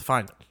 stores to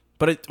find them.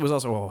 But it was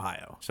also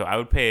Ohio. So I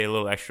would pay a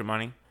little extra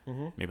money,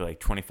 maybe like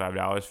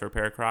 $25 for a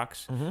pair of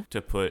Crocs,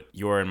 to put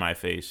your and my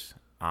face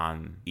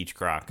on each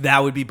Croc.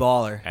 That would be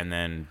baller. And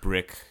then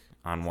brick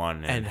on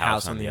one and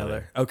house on the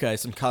other. Okay,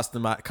 some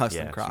custom Crocs.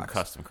 Some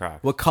custom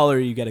Crocs. What color are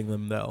you getting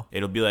them though?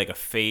 It'll be like a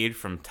fade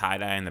from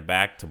tie-dye in the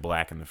back to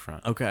black in the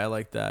front. Okay, I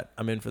like that.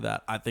 I'm in for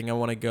that. I think I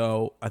want to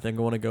go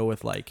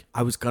with like,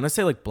 I was going to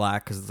say like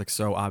black cuz it's like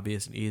so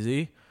obvious and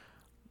easy.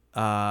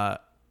 I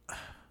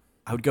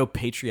would go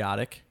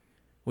patriotic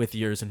with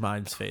yours and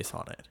mine's face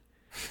on it.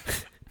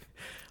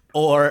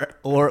 Or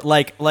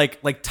like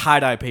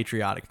tie-dye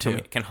patriotic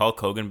too. Can Hulk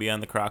Hogan be on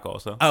the Croc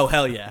also? Oh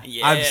hell yeah.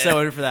 I'm so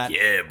in for that.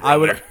 Yeah,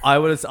 brother. I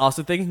was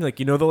also thinking like,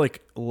 you know, the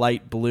like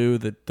light blue,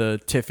 the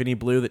Tiffany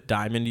blue that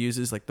Diamond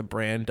uses, like the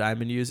brand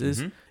Diamond uses.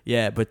 Mm-hmm.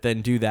 Yeah, but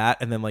then do that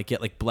and then like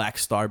get like black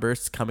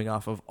starbursts coming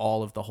off of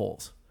all of the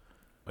holes.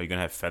 Are you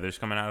gonna have feathers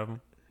coming out of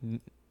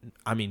them?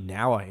 I mean,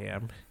 now I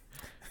am.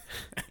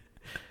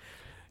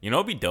 You know,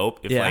 it'd be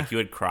dope if like you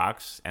had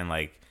Crocs and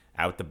like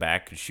out the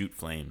back could shoot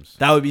flames.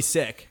 That would be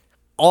sick.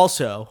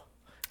 Also,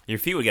 your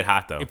feet would get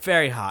hot though. It's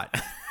very hot.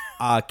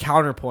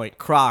 Counterpoint,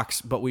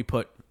 Crocs, but we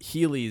put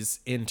Heelys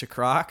into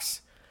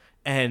Crocs,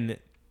 and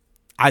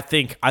I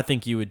think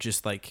you would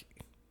just like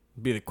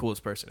be the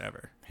coolest person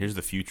ever. Here's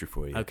the future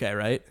for you. Okay,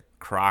 right?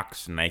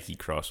 Crocs Nike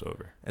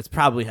crossover. It's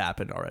probably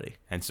happened already.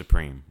 And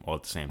Supreme all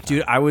at the same time.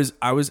 Dude, I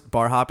was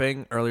bar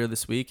hopping earlier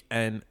this week,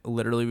 and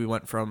literally we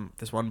went from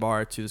this one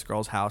bar to this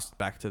girl's house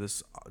back to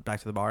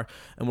the bar,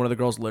 and one of the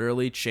girls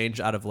literally changed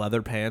out of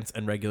leather pants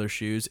and regular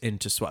shoes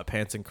into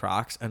sweatpants and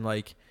Crocs, and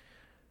like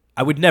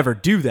I would never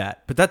do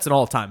that, but that's an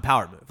all-time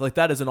power move. Like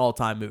that is an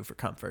all-time move for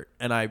comfort,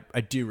 and I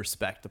do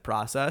respect the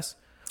process.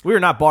 We were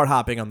not bar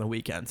hopping on the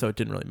weekend, so it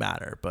didn't really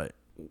matter, but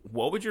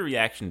what would your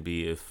reaction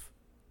be if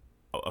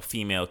a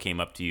female came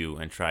up to you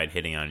and tried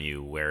hitting on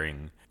you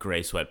wearing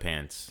gray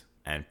sweatpants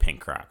and pink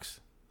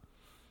Crocs?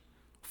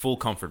 Full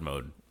comfort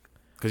mode.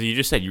 Because you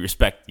just said you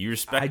respect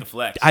the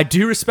flex. I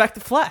do respect the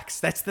flex.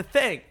 That's the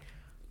thing.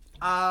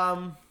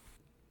 I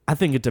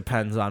think it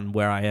depends on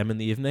where I am in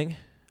the evening.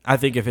 I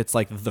think if it's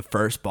like the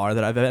first bar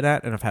that I've been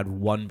at and I've had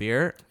one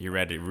beer. You're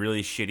at a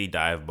really shitty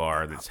dive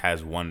bar that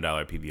has $1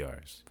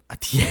 PBRs.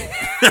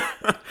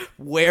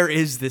 Where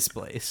is this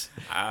place?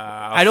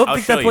 I don't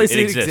think that place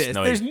exists.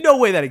 No, There's no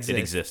way that exists. It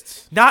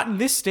exists. Not in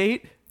this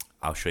state.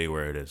 I'll show you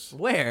where it is.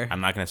 Where?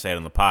 I'm not going to say it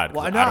on the pod.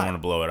 Why I not? don't want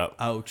to blow it up.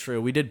 Oh,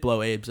 true. We did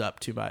blow Abe's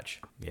up too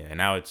much. Yeah, and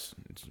now it's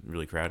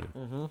really crowded.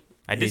 Mm-hmm.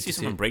 I did see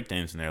someone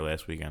breakdancing there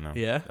last weekend, though.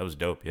 Yeah? That was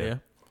dope, yeah.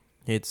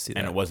 Hate to see that.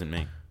 And it wasn't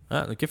me.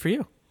 Good for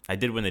you. I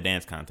did win the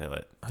dance contest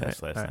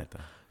last night, though.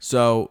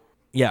 So,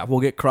 yeah, we'll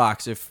get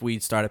Crocs if we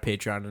start a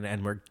Patreon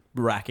and we're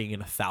racking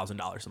in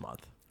 $1,000 a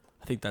month.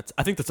 I think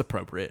that's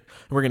appropriate.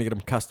 And we're gonna get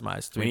them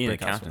customized. We need an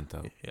accountant,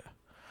 though. Yeah,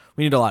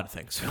 we need a lot of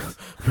things.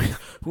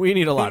 we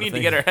need a lot. We need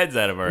to get our heads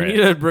out of our. We need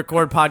to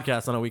record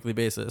podcasts on a weekly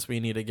basis. We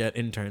need to get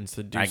interns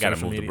to do. I gotta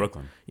move media. to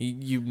Brooklyn.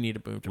 You need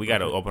to move to. We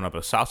gotta open up a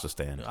salsa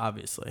stand.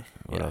 Obviously.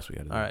 What else we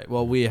gotta do? All right.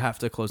 Well, we have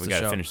to close the show.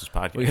 We gotta finish this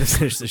podcast. We gotta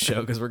finish the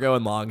show because we're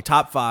going long.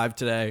 Top 5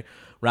 today.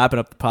 Wrapping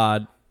up the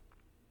pod.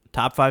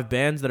 Top 5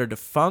 bands that are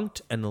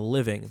defunct and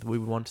living that we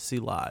would want to see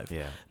live.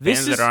 Yeah.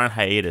 Bands that are on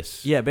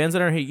hiatus. Yeah, bands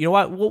that are on hiatus. You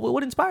know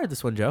what inspired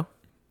this one, Joe?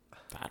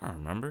 I don't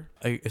remember.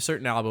 A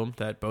certain album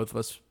that both of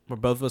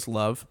us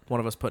love, one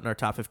of us put in our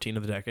top 15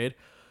 of the decade,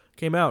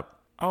 came out.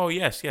 Oh,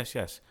 yes.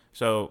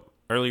 So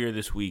earlier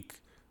this week,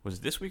 was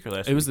it this week or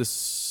last week? It was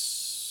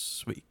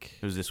this week.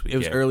 It was this week. It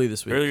was early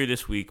this week. Earlier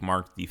this week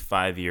marked the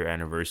 5-year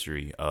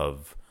anniversary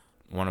of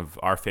one of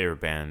our favorite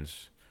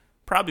bands,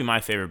 probably my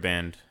favorite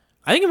band.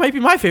 I think it might be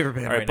my favorite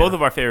band. All right, both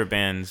of our favorite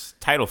bands,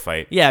 Title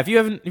Fight. Yeah, if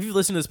you've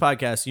listened to this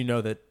podcast, you know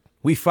that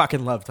we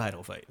fucking love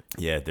Title Fight.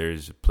 Yeah,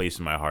 there's a place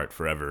in my heart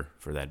forever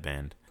for that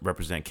band.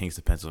 Represent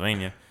Kingston,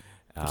 Pennsylvania.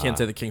 You can't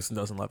say that Kingston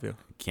doesn't love you.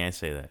 Can't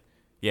say that.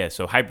 Yeah,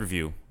 so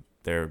Hyperview,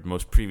 their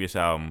most previous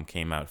album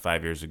came out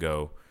 5 years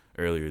ago,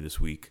 earlier this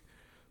week.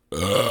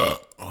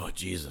 Oh,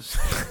 Jesus.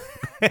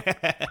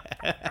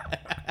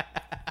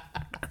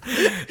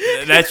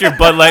 That's your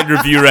Bud Light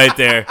review right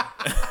there.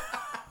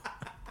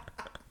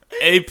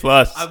 A+.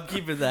 I'm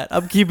keeping that.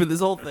 I'm keeping this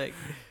whole thing.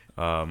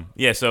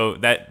 Yeah, so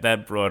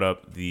that brought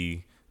up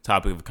the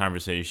topic of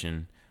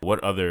conversation.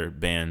 What other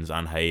bands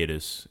on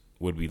hiatus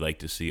would we like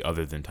to see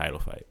other than Title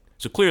Fight?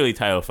 So clearly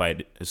Title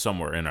Fight is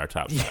somewhere in our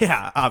top 5.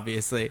 Yeah,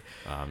 obviously.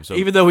 So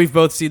even though we've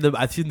both seen them,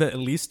 I've seen them at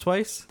least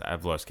twice.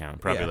 I've lost count.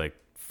 Probably like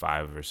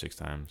 5 or 6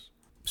 times.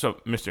 So,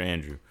 Mr.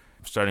 Andrew,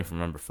 starting from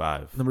number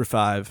 5. Number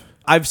 5.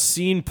 I've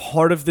seen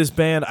part of this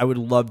band. I would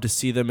love to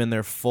see them in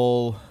their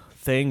full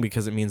thing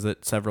because it means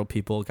that several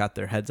people got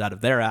their heads out of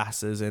their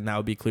asses, and that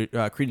would be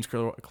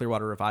Creedence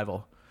Clearwater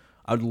Revival.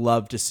 I would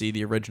love to see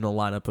the original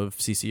lineup of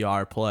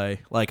CCR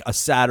play like a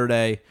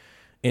Saturday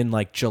in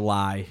like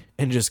July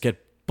and just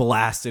get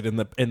blasted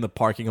in the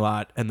parking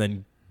lot and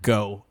then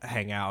go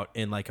hang out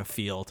in like a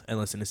field and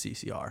listen to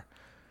CCR.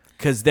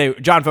 Because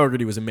John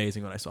Fogerty was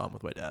amazing when I saw him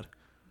with my dad.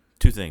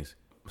 2 things.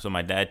 So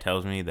my dad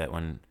tells me that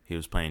when he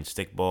was playing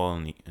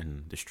stickball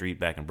in the street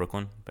back in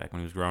Brooklyn, back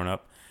when he was growing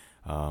up,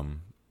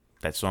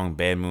 that song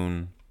Bad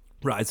Moon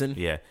Rising?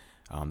 Yeah.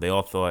 They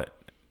all thought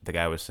the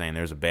guy was saying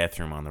there's a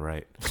bathroom on the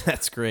right.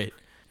 That's great.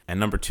 And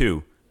number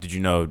 2, did you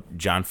know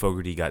John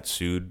Fogerty got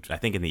sued, I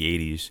think in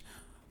the 80s,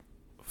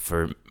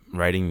 for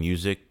writing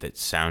music that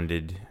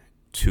sounded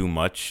too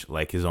much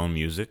like his own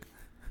music.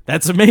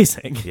 That's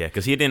amazing. Yeah,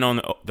 because he didn't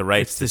own the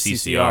rights to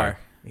CCR.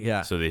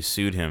 Yeah. So they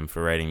sued him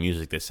for writing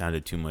music that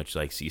sounded too much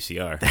like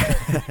CCR.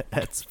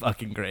 That's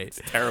fucking great.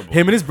 It's terrible.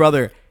 Him and his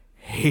brother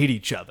hate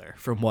each other,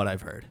 from what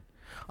I've heard.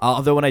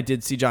 Although when I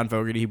did see John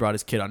Fogerty, he brought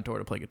his kid on tour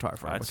to play guitar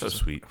for him. That's so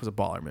sweet. It was a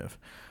baller move.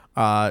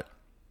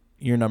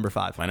 You're number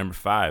 5. My number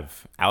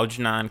 5,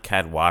 Algernon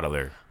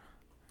Cadwallader.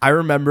 I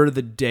remember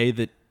the day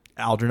that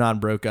Algernon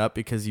broke up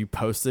because you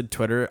posted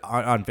Twitter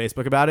on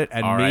Facebook about it,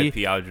 and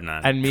R.I.P.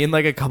 Algernon. me and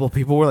like a couple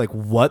people were like,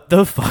 "What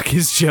the fuck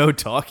is Joe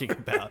talking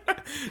about?"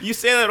 You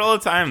say that all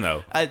the time,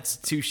 though. It's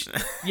too.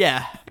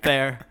 Yeah,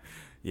 fair.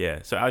 Yeah.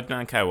 So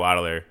Algernon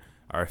Cadwallader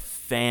are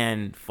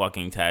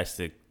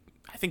fan-fucking-tastic.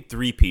 I think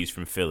 3-piece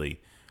from Philly.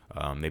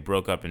 They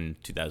broke up in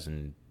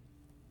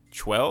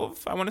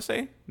 2012. I want to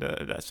say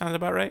that sounds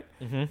about right.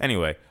 Mm-hmm.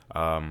 Anyway,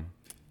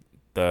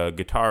 the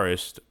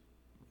guitarist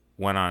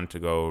went on to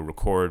go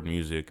record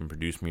music and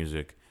produce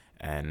music,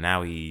 and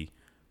now he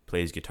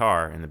plays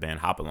guitar in the band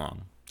Hop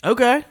Along.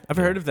 Okay, I've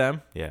heard of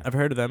them. Yeah. I've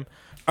heard of them.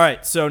 All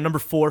right, so number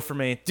 4 for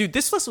me. Dude,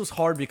 this list was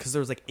hard because there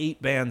was like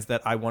 8 bands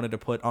that I wanted to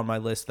put on my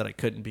list that I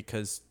couldn't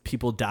because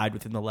people died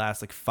within the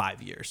last like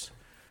 5 years.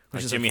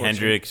 Like Jimi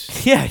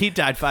Hendrix. Yeah, he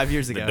died 5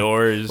 years ago. The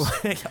Doors.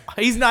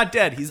 He's not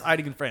dead. He's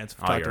hiding in France.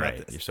 We've talked you're about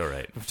right. this. You're so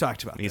right. We've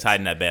talked about He's this.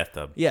 hiding in that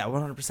bathtub. Yeah,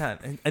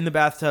 100%. In the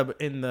bathtub,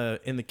 in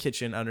the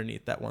kitchen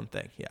underneath that one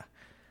thing. Yeah.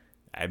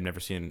 I've never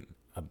seen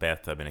a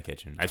bathtub in a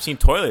kitchen. I've seen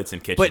toilets in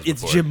kitchens But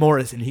it's before. Jim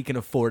Morrison. He can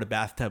afford a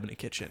bathtub in a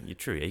kitchen. You're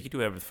true. Yeah, he can do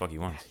whatever the fuck he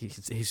wants.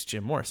 He's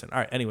Jim Morrison. All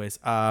right. Anyways,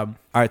 all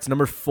right. So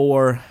number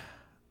 4,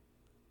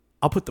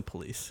 I'll put the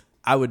Police.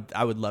 I would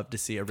love to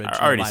see original.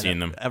 I've already lineup. seen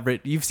them.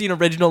 You've seen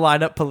original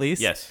lineup Police?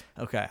 Yes.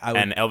 Okay.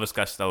 And Elvis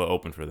Costello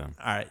opened for them.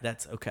 All right.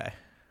 That's okay.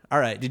 All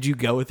right. Did you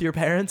go with your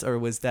parents, or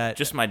was that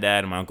Just my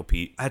dad and my Uncle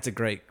Pete. That's a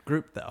great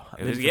group, though.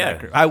 It was- For yeah.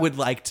 that group. I would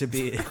like to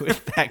be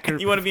with that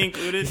group. You want to be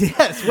included?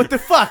 Yes. What the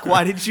fuck?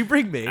 Why didn't you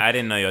bring me? I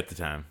didn't know you at the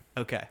time.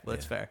 Okay. Well,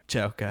 that's fair.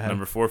 Joe, go ahead.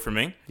 Number 4 for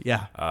me,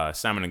 Yeah.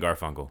 Simon and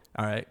Garfunkel.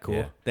 All right. Cool.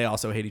 Yeah. They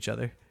also hate each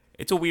other.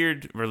 It's a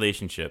weird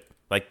relationship.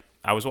 Like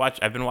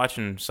I've been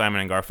watching Simon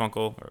and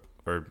Garfunkel,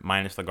 or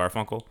minus the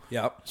Garfunkel.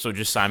 Yep. So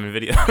just Simon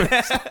videos.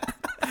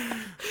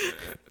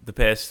 The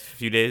past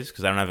few days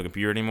because I don't have a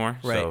computer anymore.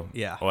 Right, So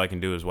yeah. all I can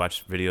do is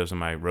watch videos on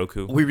my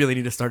Roku. We really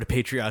need to start a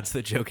Patreon so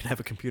that Joe can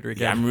have a computer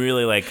again. Yeah, I'm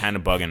really like kind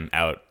of bugging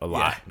out a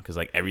lot Yeah. because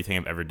like everything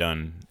I've ever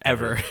done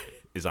Ever.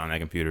 is on that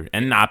computer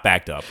and not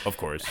backed up, of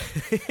course.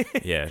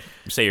 Yeah,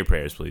 say your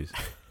prayers, please.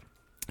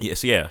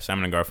 Yeah,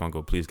 Simon and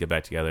Garfunkel, please get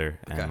back together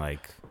Okay. and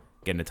like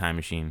get in a time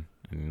machine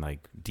and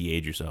like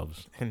de-age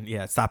yourselves. And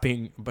yeah, stop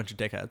being a bunch of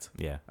dickheads.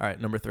 Yeah. All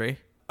right, number 3.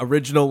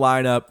 Original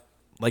lineup,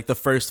 like the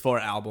first 4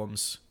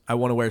 albums. I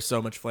Want to Wear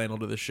So Much Flannel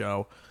to the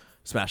Show.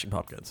 Smashing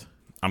Pumpkins.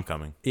 I'm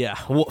coming. Yeah.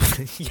 Well,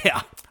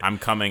 yeah. I'm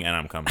coming and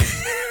I'm coming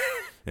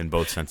in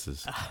both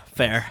senses.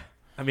 Fair.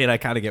 I mean, I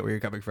kind of get where you're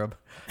coming from.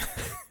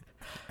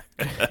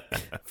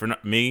 For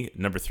me,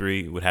 number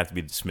 3 would have to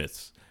be the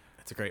Smiths.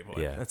 That's a great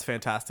one. Yeah. That's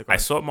fantastic. I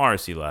saw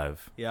Morrissey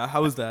live. Yeah.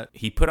 How was that?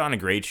 He put on a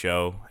great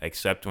show,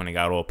 except when it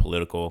got all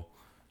political.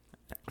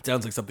 It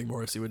sounds like something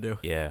Morrissey would do.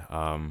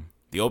 Yeah.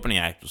 The opening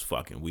act was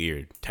fucking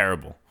weird,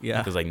 terrible. Yeah.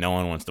 Because like no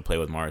one wants to play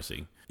with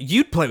Morrissey.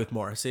 You'd play with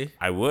Morrissey,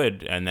 I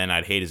would, and then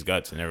I'd hate his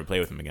guts and never play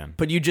with him again.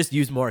 but you just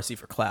use Morrissey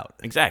for clout.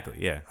 Exactly.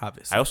 Yeah.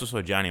 Obviously. I also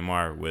saw Johnny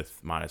Marr with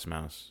Modest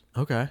Mouse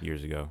Okay.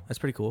 years ago. That's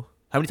pretty cool.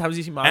 How many times have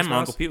you seen Modest And my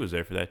Mouse? Uncle Pete was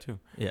there for that too.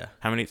 Yeah.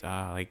 How many?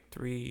 Like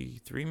three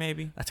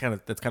maybe. That's kind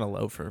of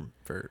low for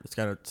it's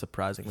kind of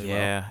surprisingly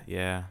low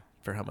Yeah.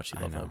 for how much you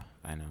I love know. him.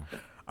 I know.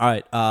 All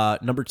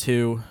right, number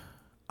 2.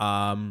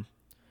 I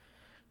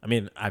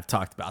mean, I've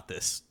talked about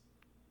this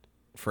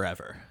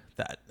forever.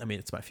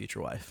 It's my future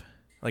wife.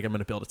 Like, I'm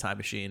gonna build a time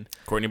machine.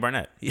 Courtney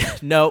Barnett. Yeah,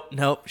 no,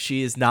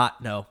 she is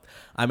not. No,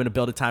 I'm gonna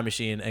build a time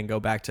machine and go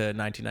back to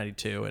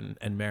 1992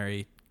 and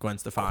marry Gwen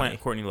Stefani.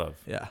 Courtney Love.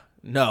 Yeah.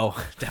 No,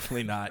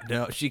 definitely not.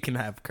 No, she can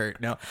have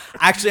Kurt. No,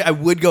 actually, I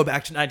would go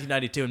back to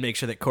 1992 and make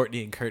sure that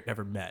Courtney and Kurt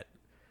never met.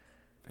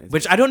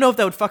 Which I don't know if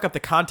that would fuck up the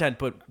content,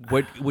 but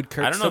would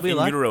Kurt I don't know still if be In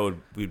alive? Utero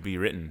would be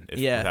written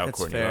without that's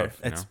Courtney fair. Love.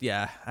 That's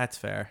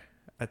fair.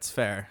 That's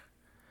fair.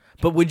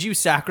 But would you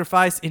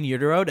sacrifice In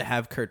Utero to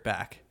have Kurt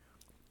back?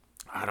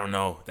 I don't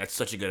know. That's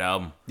such a good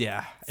album.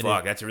 Yeah. it Fuck,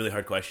 is. that's a really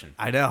hard question.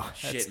 I know.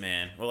 Shit,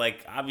 man. Well,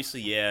 like,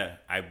 obviously, yeah,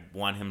 I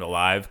want him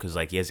alive because,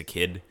 like, he has a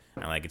kid,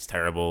 and like, it's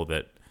terrible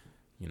that,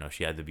 you know,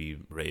 she had to be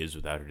raised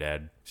without her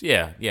dad. So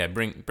yeah,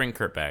 bring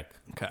Kurt back.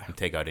 Okay. And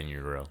take out In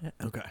Utero.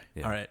 Okay.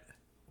 Yeah. All right.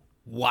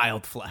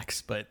 Wild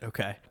flex, but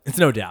okay. It's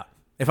No Doubt.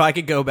 If I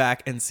could go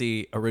back and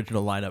see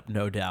original lineup,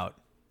 No Doubt.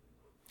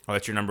 Oh,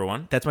 that's your number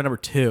 1? That's my number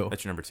 2.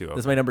 That's your number 2. Okay.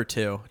 That's my number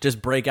 2.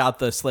 Just break out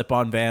the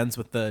slip-on Vans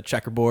with the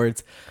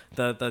checkerboards,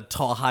 the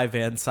tall high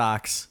Van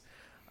socks.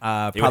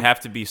 It would have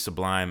to be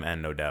Sublime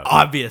and No Doubt.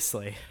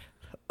 Obviously.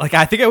 Like,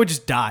 I think I would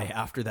just die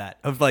after that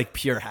of like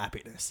pure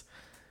happiness.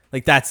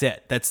 Like, that's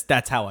it.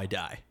 That's how I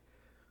die.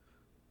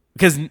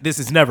 Because this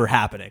is never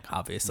happening,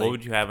 obviously. What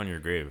would you have on your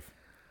grave?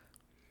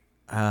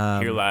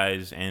 Here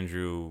lies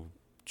Andrew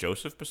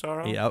Joseph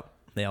Pissarro. Yep,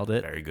 nailed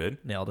it. Very good.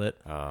 Nailed it.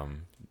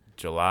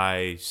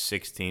 July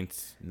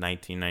 16th,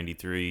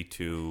 1993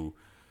 to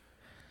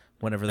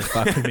Whenever the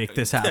fuck we make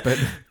this happen.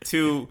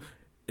 to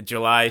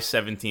July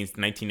 17th,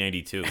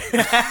 1992.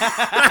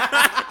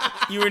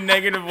 You were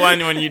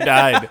 -1 when you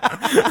died.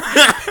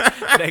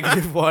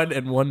 -1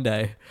 and 1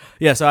 day.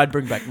 Yeah, so I'd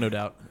bring back No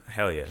Doubt.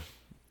 Hell yeah.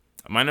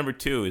 My number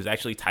 2 is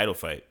actually Title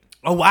Fight.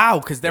 Oh, wow,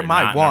 because they're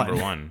my not one.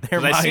 number 1. They're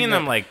Because I've seen my-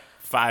 them like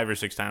 5 or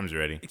 6 times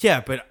already.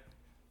 Yeah, but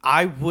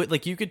I would,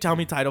 like, you could tell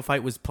me Title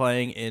Fight was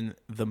playing in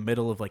the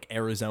middle of, like,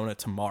 Arizona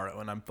tomorrow,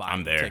 and I'm buying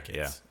I'm there,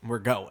 tickets. yeah. We're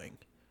going.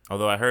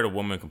 Although I heard a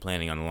woman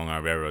complaining on the Long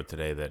Island Railroad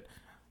today that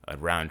a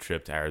round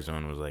trip to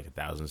Arizona was like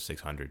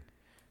 $1,600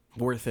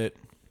 Worth it.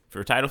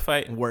 for a Title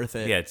Fight. Worth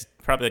it. Yeah, it's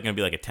probably going to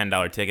be like a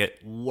 $10 ticket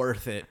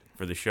Worth it.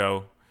 for the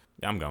show.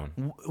 Yeah, I'm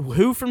going.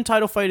 Who from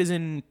Title Fight is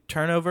in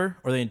Turnover?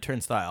 Or are they in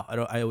Turnstile?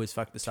 I always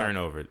fuck this up.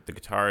 Turnover. The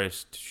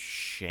guitarist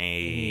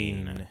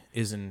Shane.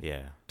 Is in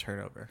Yeah.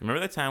 Turnover. Remember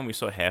that time we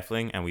saw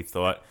Halfling and we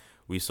thought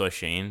we saw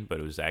Shane, but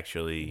it was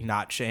actually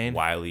Not Shane.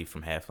 Wiley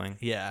from Halfling?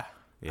 Yeah.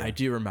 Yeah. I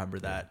do remember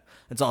that.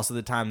 It's also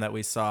the time that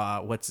we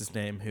saw, what's his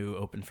name, who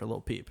opened for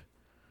Lil Peep.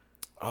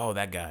 Oh,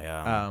 that guy.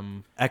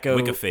 Echo.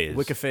 Wiccaphase.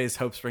 Wiccaphase,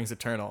 Hope Springs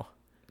Eternal.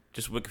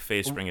 Just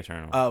Wiccaphase Spring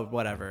Eternal. Oh,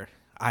 whatever.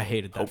 I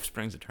hated that. Hope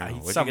Springs Eternal.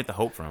 Where'd some- you get the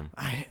hope from?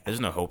 There's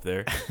no hope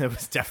there. It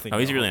was definitely. Oh,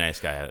 he's a no really hope. nice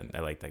guy. I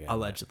like that guy.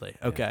 Allegedly.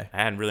 Yeah. Okay. I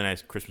had a really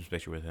nice Christmas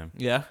picture with him.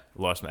 Yeah.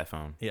 Lost my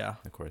phone. Yeah.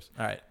 Of course.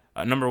 All right.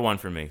 Number 1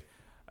 for me.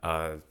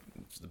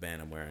 It's the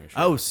band I'm wearing.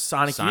 Oh,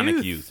 Sonic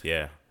Youth.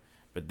 Yeah.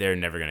 But they're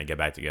never going to get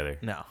back together.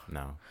 No.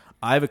 No.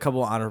 I have a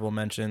couple honorable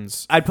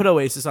mentions. I'd put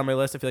Oasis on my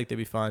list. I feel like they'd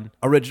be fun.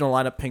 Original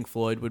lineup, Pink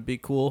Floyd would be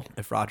cool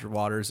if Roger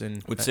Waters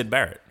and With Sid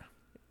Barrett.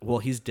 Well,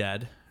 he's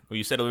dead. Well,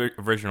 you said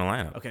original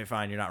lineup. Okay,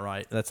 fine. You're not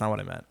right. That's not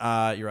what I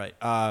meant. You're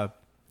right.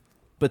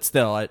 But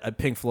still, I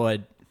Pink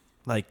Floyd,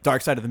 like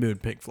Dark Side of the Moon,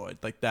 Pink Floyd,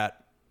 like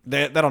that.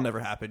 That'll never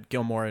happen.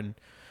 Gilmore and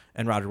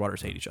Roger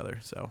Waters hate each other,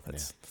 so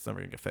that's never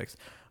gonna get fixed.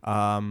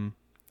 And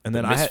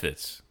then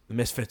Misfits. the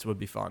Misfits would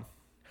be fun.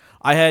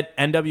 I had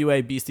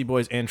NWA, Beastie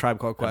Boys, and Tribe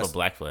Called How about Quest.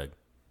 Black Flag?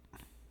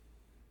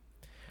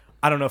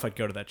 I don't know if I'd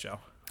go to that show.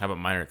 How about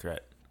Minor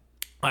Threat?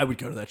 I would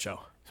go to that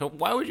show So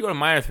why would you go to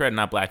Minor Threat and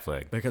not Black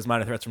Flag? because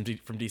Minor Threat's from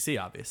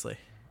DC, obviously.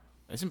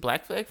 Isn't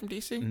Black Flag from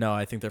DC? No,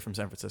 I think they're from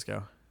San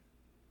Francisco.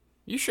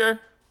 You sure?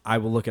 I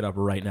will look it up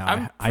right now.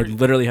 I'm I pretty-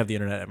 literally have the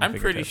internet at my I'm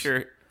pretty fingertips.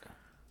 sure.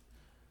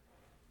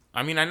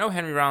 I mean, I know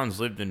Henry Rollins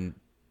lived in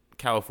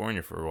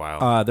California for a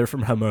while. They're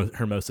from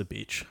Hermosa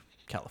Beach,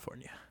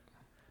 California.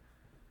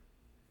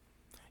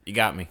 You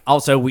got me.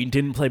 Also, we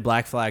didn't play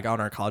Black Flag on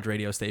our college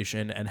radio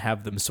station and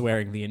have them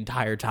swearing the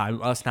entire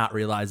time, us not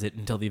realize it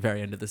until the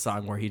very end of the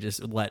song where he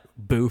just let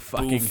Boo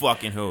Who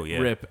fucking who? Yeah.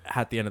 rip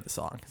at the end of the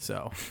song.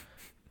 So,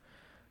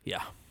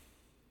 yeah.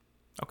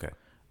 Okay.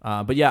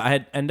 But yeah, I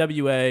had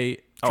NWA,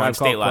 Oh, Tribe and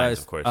State Called Lines,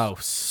 Quest. of course. Oh,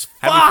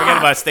 How do you forget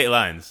about State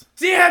Lines?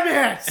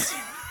 damn it!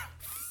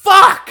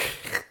 Fuck!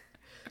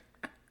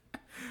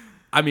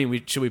 I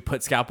mean, should we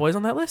put Scout Boys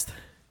on that list?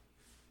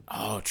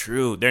 Oh,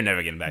 true. They're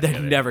never getting back They're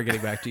together. never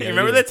getting back together. You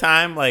remember either. the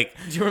time, like,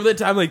 Do you remember the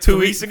time, like 2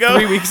 weeks ago?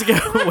 3 weeks ago,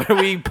 where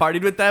we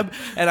partied with them,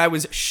 and I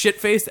was shit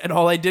faced, and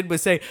all I did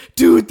was say,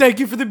 "Dude, thank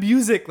you for the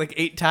music," like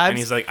 8 times. and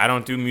he's like, I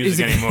don't do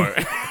music Is it- anymore.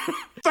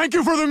 Thank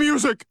you for the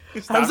music.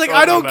 I was like,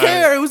 "I don't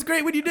care. It was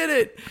great when you did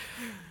it."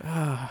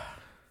 Yeah,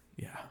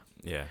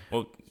 Yeah.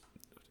 Well,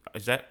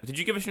 did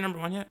you give us your number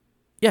 1 yet?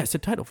 yeah. It's a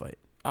title fight.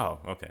 Oh,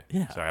 okay.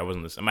 Yeah. Sorry, I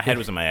wasn't listening. My head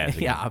was in my ass.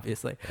 Again. Yeah,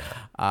 obviously.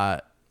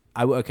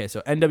 Okay,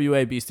 so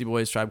NWA, Beastie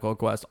Boys, Tribe Called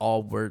Quest,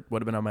 all would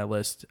have been on my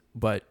list,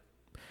 but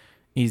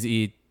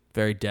Eazy-E,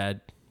 very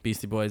dead.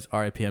 Beastie Boys,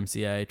 R.I.P.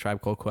 MCA,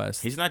 Tribe Called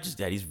Quest, He's not just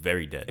dead. He's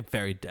very dead.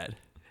 very dead.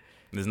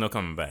 There's no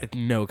coming back.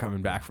 No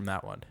coming back from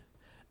that one.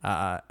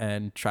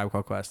 And Tribe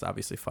Called Quest,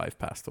 obviously Fife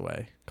passed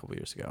away a couple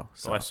years ago.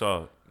 So So I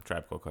saw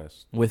Tribe Called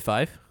Quest with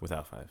Fife,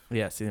 without 5.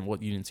 yeah. See, well,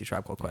 you didn't see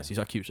Tribe Called Quest. You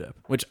saw Q-Tip,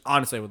 which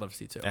honestly I would love to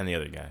see too. And the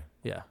other guy.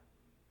 Yeah.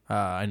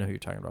 I know who you're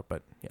talking about,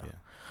 but yeah. Yeah.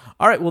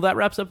 All right. Well, that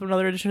wraps up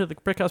another edition of the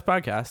Brick House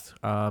Podcast.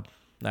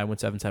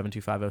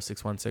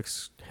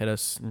 917-725-0616. Hit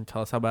us and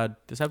tell us how bad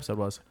this episode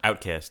was.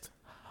 Outcast.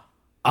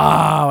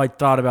 Oh, I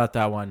thought about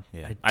that one.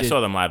 Yeah. I I did.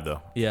 saw them live,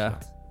 though. Yeah.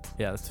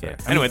 Yeah, that's fair.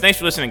 Yeah. Anyway, thanks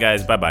for listening,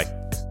 guys.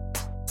 Bye-bye.